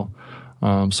as well.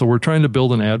 So we're trying to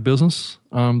build an ad business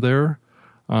there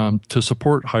to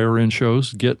support higher end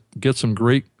shows, get some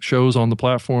great shows on the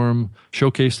platform,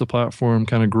 showcase the platform,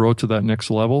 kind of grow to that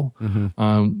next level.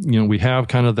 Mm-hmm. We have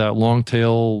kind of that long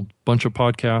tail bunch of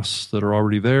podcasts that are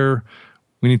already there.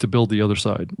 We need to build the other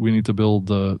side. We need to build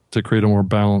to create a more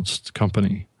balanced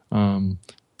company.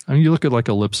 You look at like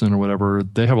a Libsyn or whatever,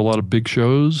 they have a lot of big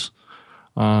shows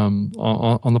on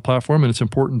the platform, and it's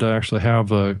important to actually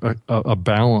have a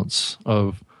balance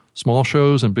of small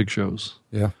shows and big shows.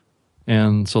 Yeah.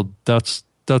 And so that's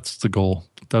the goal.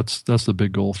 That's the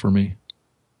big goal for me.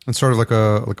 And sort of like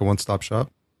a one-stop shop.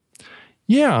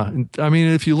 Yeah, I mean,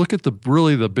 if you look at the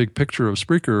big picture of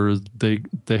Spreaker,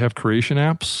 they have creation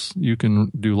apps. You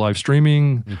can do live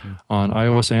streaming on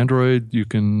iOS, Android. You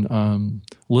can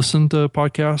listen to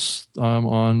podcasts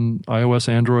on iOS,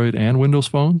 Android, and Windows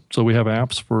Phone. So we have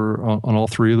apps for on all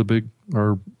three of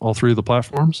the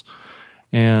platforms,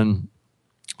 and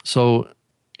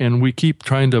we keep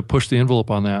trying to push the envelope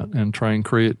on that and try and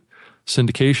create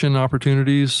syndication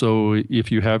opportunities. So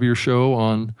if you have your show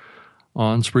on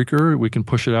Spreaker, we can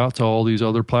push it out to all these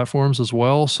other platforms as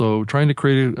well. So trying to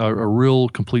create a real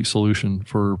complete solution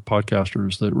for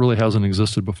podcasters that really hasn't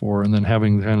existed before, and then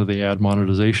having kind of the ad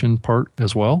monetization part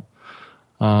as well,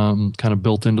 kind of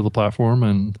built into the platform,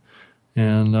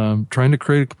 and trying to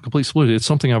create a complete solution. It's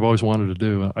something I've always wanted to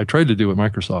do. I tried to do at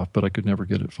Microsoft, but I could never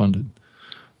get it funded.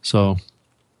 So,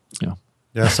 yeah.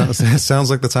 Yeah, it sounds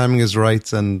like the timing is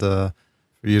right, and for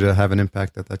you to have an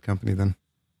impact at that company then.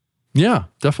 Yeah,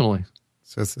 definitely.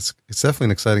 So it's definitely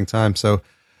an exciting time. So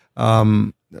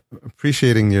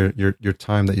appreciating your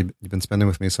time that you've been spending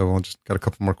with me. So I'll just got a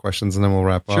couple more questions and then we'll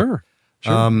wrap up. Sure.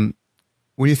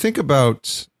 When you think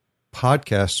about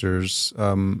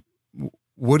podcasters,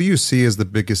 what do you see as the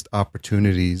biggest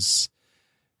opportunities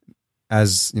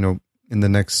as, in the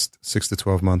next 6 to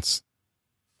 12 months?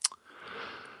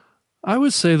 I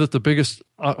would say that the biggest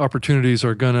opportunities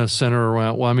are going to center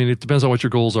around. Well, I mean, it depends on what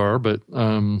your goals are, but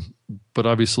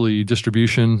obviously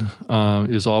distribution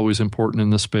is always important in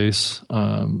this space.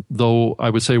 Though I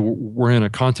would say we're in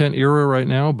a content era right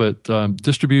now, but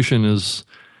distribution is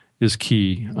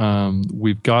key.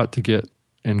 We've got to get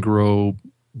and grow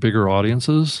bigger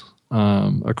audiences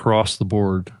across the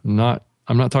board. I'm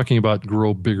not talking about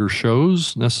grow bigger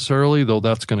shows necessarily, though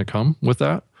that's going to come with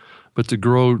that. But to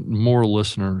grow more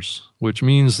listeners, which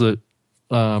means that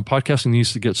podcasting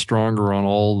needs to get stronger on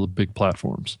all the big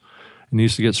platforms. It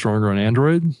needs to get stronger on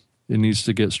Android. It needs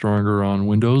to get stronger on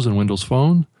Windows and Windows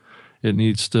Phone. It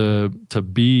needs to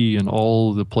be in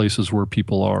all the places where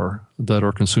people are that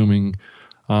are consuming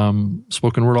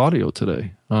spoken word audio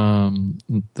today.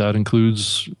 That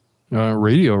includes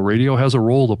radio. Radio has a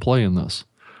role to play in this.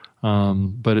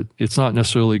 But it's not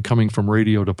necessarily coming from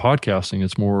radio to podcasting.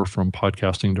 It's more from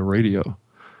podcasting to radio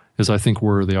is I think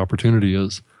where the opportunity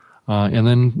is. And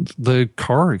then the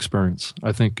car experience.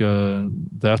 I think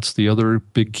that's the other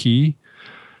big key.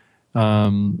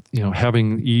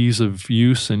 Having ease of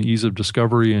use and ease of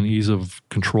discovery and ease of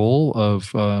control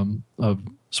of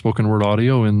spoken word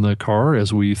audio in the car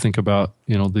as we think about,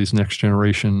 these next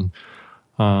generation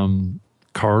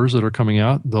cars that are coming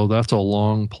out, though that's a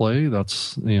long play.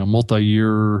 That's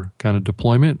multi-year kind of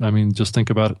deployment. I mean, just think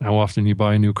about how often you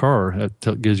buy a new car.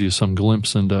 That gives you some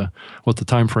glimpse into what the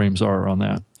time frames are on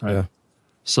that. Right? Yeah.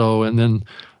 So, and then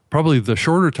probably the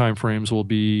shorter time frames will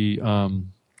be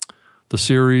the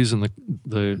series and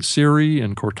the Siri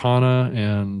and Cortana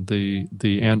and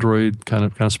the Android kind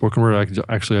of spoken word.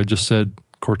 I just said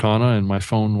Cortana and my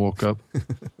phone woke up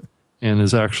and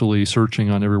is actually searching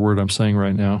on every word I'm saying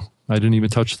right now. I didn't even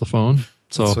touch the phone.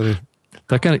 So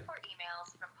that kind of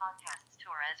emails from podcasts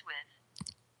Torres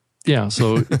with. Yeah,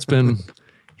 so it's been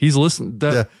he's listening.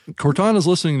 Cortana's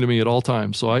listening to me at all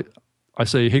times. So I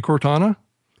say, "Hey Cortana,"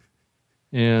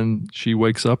 and she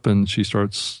wakes up and she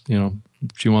starts.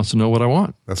 She wants to know what I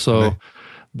want. That's so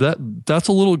funny. That's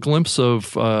a little glimpse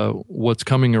of what's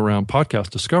coming around podcast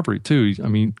discovery too. I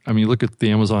mean, look at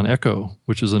the Amazon Echo,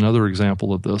 which is another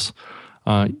example of this.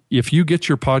 If you get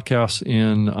your podcasts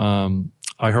in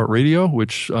iHeartRadio,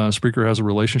 which Spreaker has a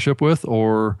relationship with,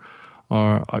 or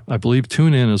I believe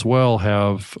TuneIn as well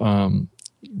have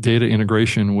data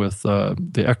integration with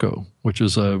the Echo, which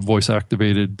is a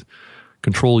voice-activated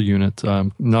control unit,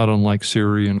 not unlike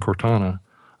Siri and Cortana.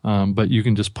 But you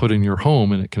can just put in your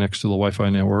home and it connects to the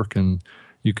Wi-Fi network, and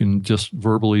you can just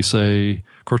verbally say,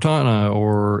 Cortana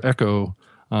or Echo,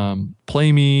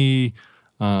 play me...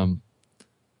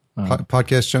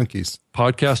 Podcast Junkies,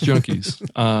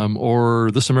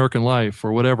 or This American Life,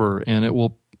 or whatever,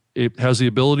 and it has the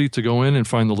ability to go in and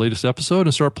find the latest episode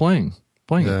and start playing.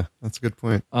 Yeah, that's a good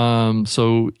point.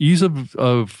 So ease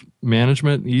of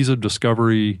management, ease of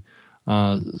discovery,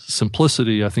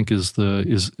 simplicity, I think is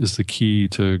the key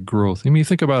to growth. I mean, you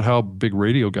think about how big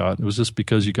radio got. It was just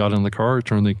because you got in the car,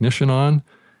 turned the ignition on,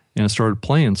 and it started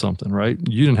playing something, right?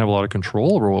 You didn't have a lot of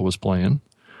control over what was playing.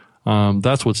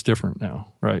 That's what's different now,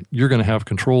 right? You're going to have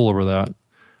control over that,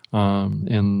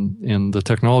 and the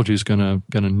technology is going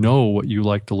to know what you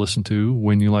like to listen to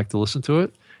when you like to listen to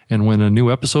it. And when a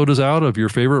new episode is out of your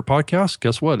favorite podcast,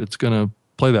 guess what? It's going to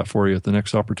play that for you at the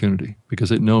next opportunity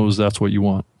because it knows that's what you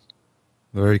want.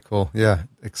 Very cool. Yeah,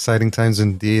 exciting times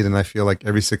indeed. And I feel like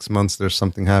every 6 months there's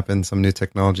something happen, some new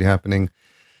technology happening.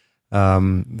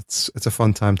 It's a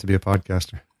fun time to be a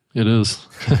podcaster. It is.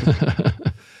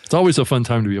 It's always a fun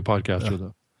time to be a podcaster,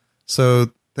 though.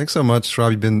 So thanks so much,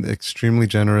 Rob. You've been extremely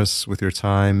generous with your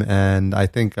time. And I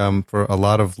think for a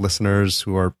lot of listeners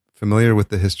who are familiar with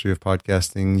the history of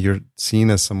podcasting, you're seen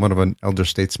as somewhat of an elder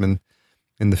statesman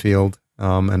in the field.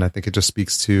 And I think it just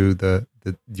speaks to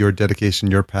your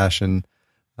dedication, your passion,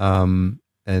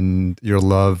 and your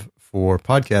love for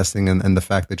podcasting and the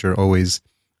fact that you're always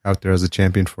out there as a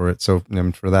champion for it. So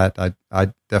for that,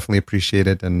 I definitely appreciate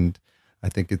it. And I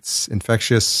think it's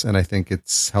infectious, and I think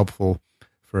it's helpful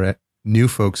for new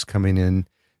folks coming in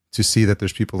to see that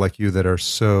there's people like you that are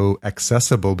so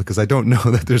accessible, because I don't know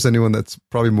that there's anyone that's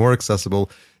probably more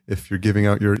accessible if you're giving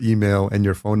out your email and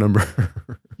your phone number.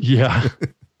 Yeah.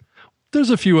 There's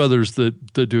a few others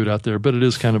that do it out there, but it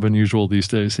is kind of unusual these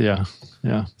days. Yeah.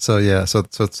 Yeah. So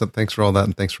thanks for all that,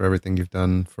 and thanks for everything you've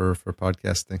done for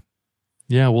podcasting.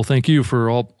 Yeah, well, thank you for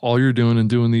all you're doing and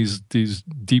doing these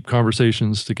deep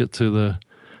conversations to get to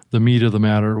the meat of the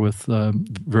matter with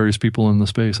various people in the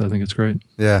space. I think it's great.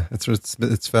 Yeah,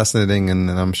 it's fascinating, and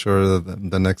I'm sure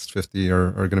the next 50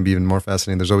 are going to be even more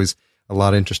fascinating. There's always a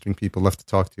lot of interesting people left to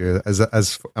talk to.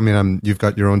 You've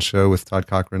got your own show with Todd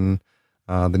Cochran,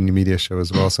 the New Media Show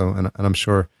as well. So, and I'm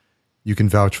sure you can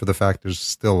vouch for the fact there's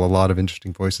still a lot of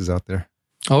interesting voices out there.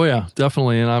 Oh yeah,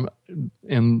 definitely.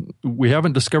 And we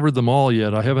haven't discovered them all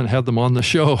yet. I haven't had them on the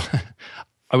show.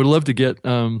 I would love to get,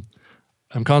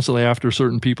 I'm constantly after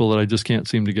certain people that I just can't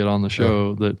seem to get on the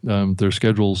show, that their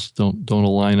schedules don't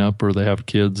align up, or they have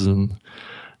kids, and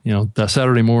that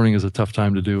Saturday morning is a tough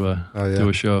time to do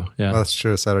a show. Yeah. Well, that's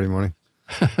true. Saturday morning.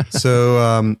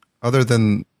 So, other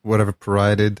than whatever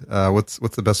provided, what's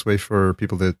the best way for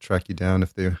people to track you down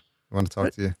if they want to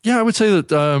talk to you? Yeah, I would say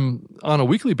that on a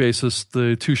weekly basis,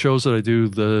 the two shows that I do,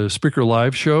 the Spreaker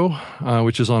Live show,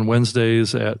 which is on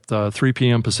Wednesdays at 3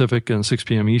 p.m. Pacific and 6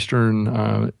 p.m.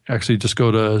 Eastern, actually just go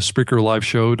to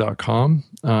SpreakerLiveShow.com.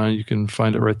 You can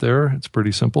find it right there. It's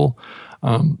pretty simple.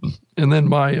 And then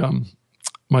my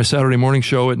Saturday morning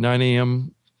show at 9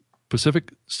 a.m.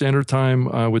 Pacific Standard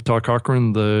Time with Todd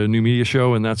Cochran, the New Media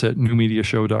Show, and that's at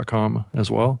newmediashow.com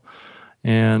as well.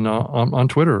 And on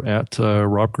Twitter at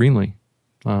Rob Greenlee.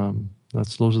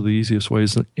 Those are the easiest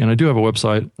ways. And I do have a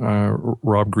website,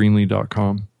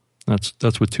 robgreenlee.com.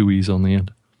 That's with 2 E's on the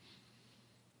end.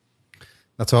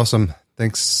 That's awesome.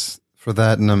 Thanks for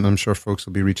that. And I'm sure folks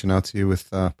will be reaching out to you with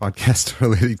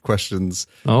podcast-related questions.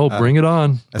 Oh, bring it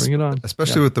on. Bring it on.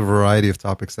 Especially with the variety of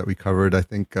topics that we covered. I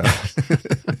think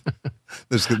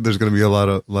there's going to be a lot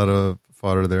of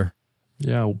fodder there.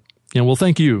 Yeah. Yeah. Well,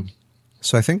 thank you.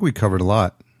 So I think we covered a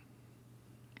lot.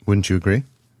 Wouldn't you agree?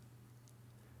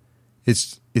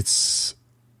 It's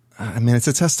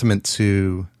a testament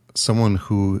to someone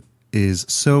who is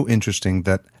so interesting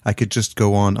that I could just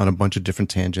go on a bunch of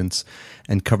different tangents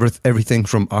and cover everything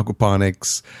from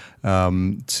aquaponics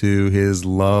to his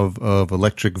love of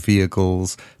electric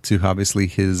vehicles to obviously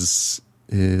his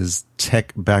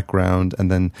tech background, and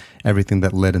then everything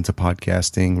that led into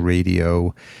podcasting,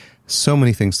 radio, so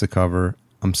many things to cover.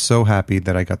 I'm so happy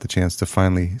that I got the chance to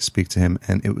finally speak to him,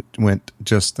 and it went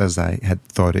just as I had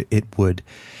thought it would.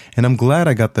 And I'm glad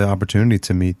I got the opportunity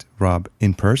to meet Rob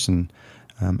in person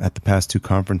at the past two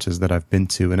conferences that I've been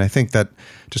to. And I think that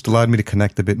just allowed me to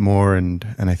connect a bit more, and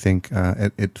I think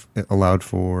it allowed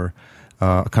for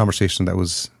a conversation that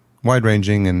was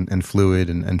wide-ranging and fluid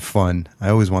and fun. I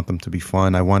always want them to be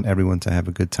fun. I want everyone to have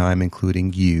a good time,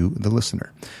 including you, the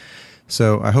listener.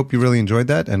 So I hope you really enjoyed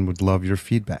that and would love your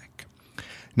feedback.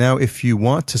 Now, if you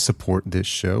want to support this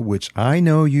show, which I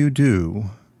know you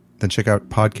do, then check out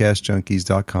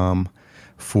podcastjunkies.com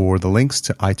for the links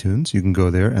to iTunes. You can go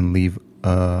there and leave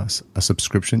a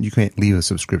subscription. You can't leave a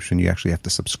subscription. You actually have to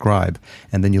subscribe,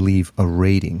 and then you leave a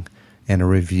rating and a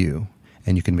review,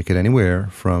 and you can make it anywhere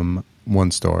from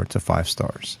 1 star to 5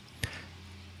 stars.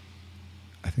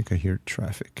 I think I hear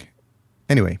traffic.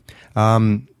 Anyway,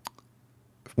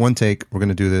 one take. We're going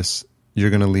to do this.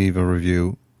 You're going to leave a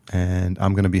review, and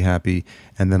I'm going to be happy,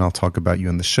 and then I'll talk about you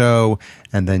on the show,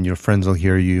 and then your friends will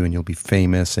hear you, and you'll be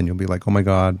famous, and you'll be like, oh my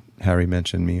God, Harry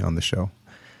mentioned me on the show.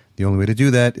 The only way to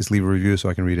do that is leave a review so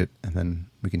I can read it, and then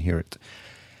we can hear it.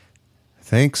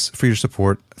 Thanks for your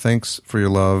support. Thanks for your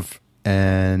love,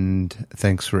 and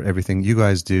thanks for everything you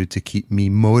guys do to keep me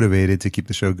motivated to keep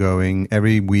the show going.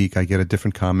 Every week I get a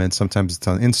different comment. Sometimes it's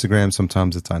on Instagram,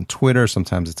 sometimes it's on Twitter,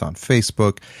 sometimes it's on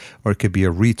Facebook, or it could be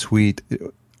a retweet.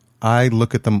 I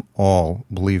look at them all,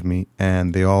 believe me,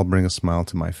 and they all bring a smile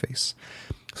to my face.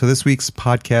 So this week's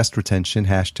podcast retention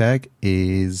hashtag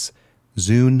is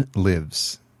Zune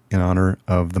Lives, in honor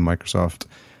of the Microsoft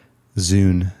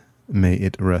Zune. May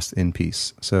it rest in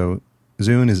peace. So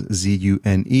Zune is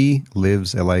Z-U-N-E,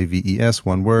 lives, L-I-V-E-S,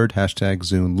 one word, hashtag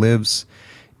Zune Lives.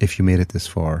 If you made it this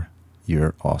far,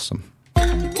 you're awesome.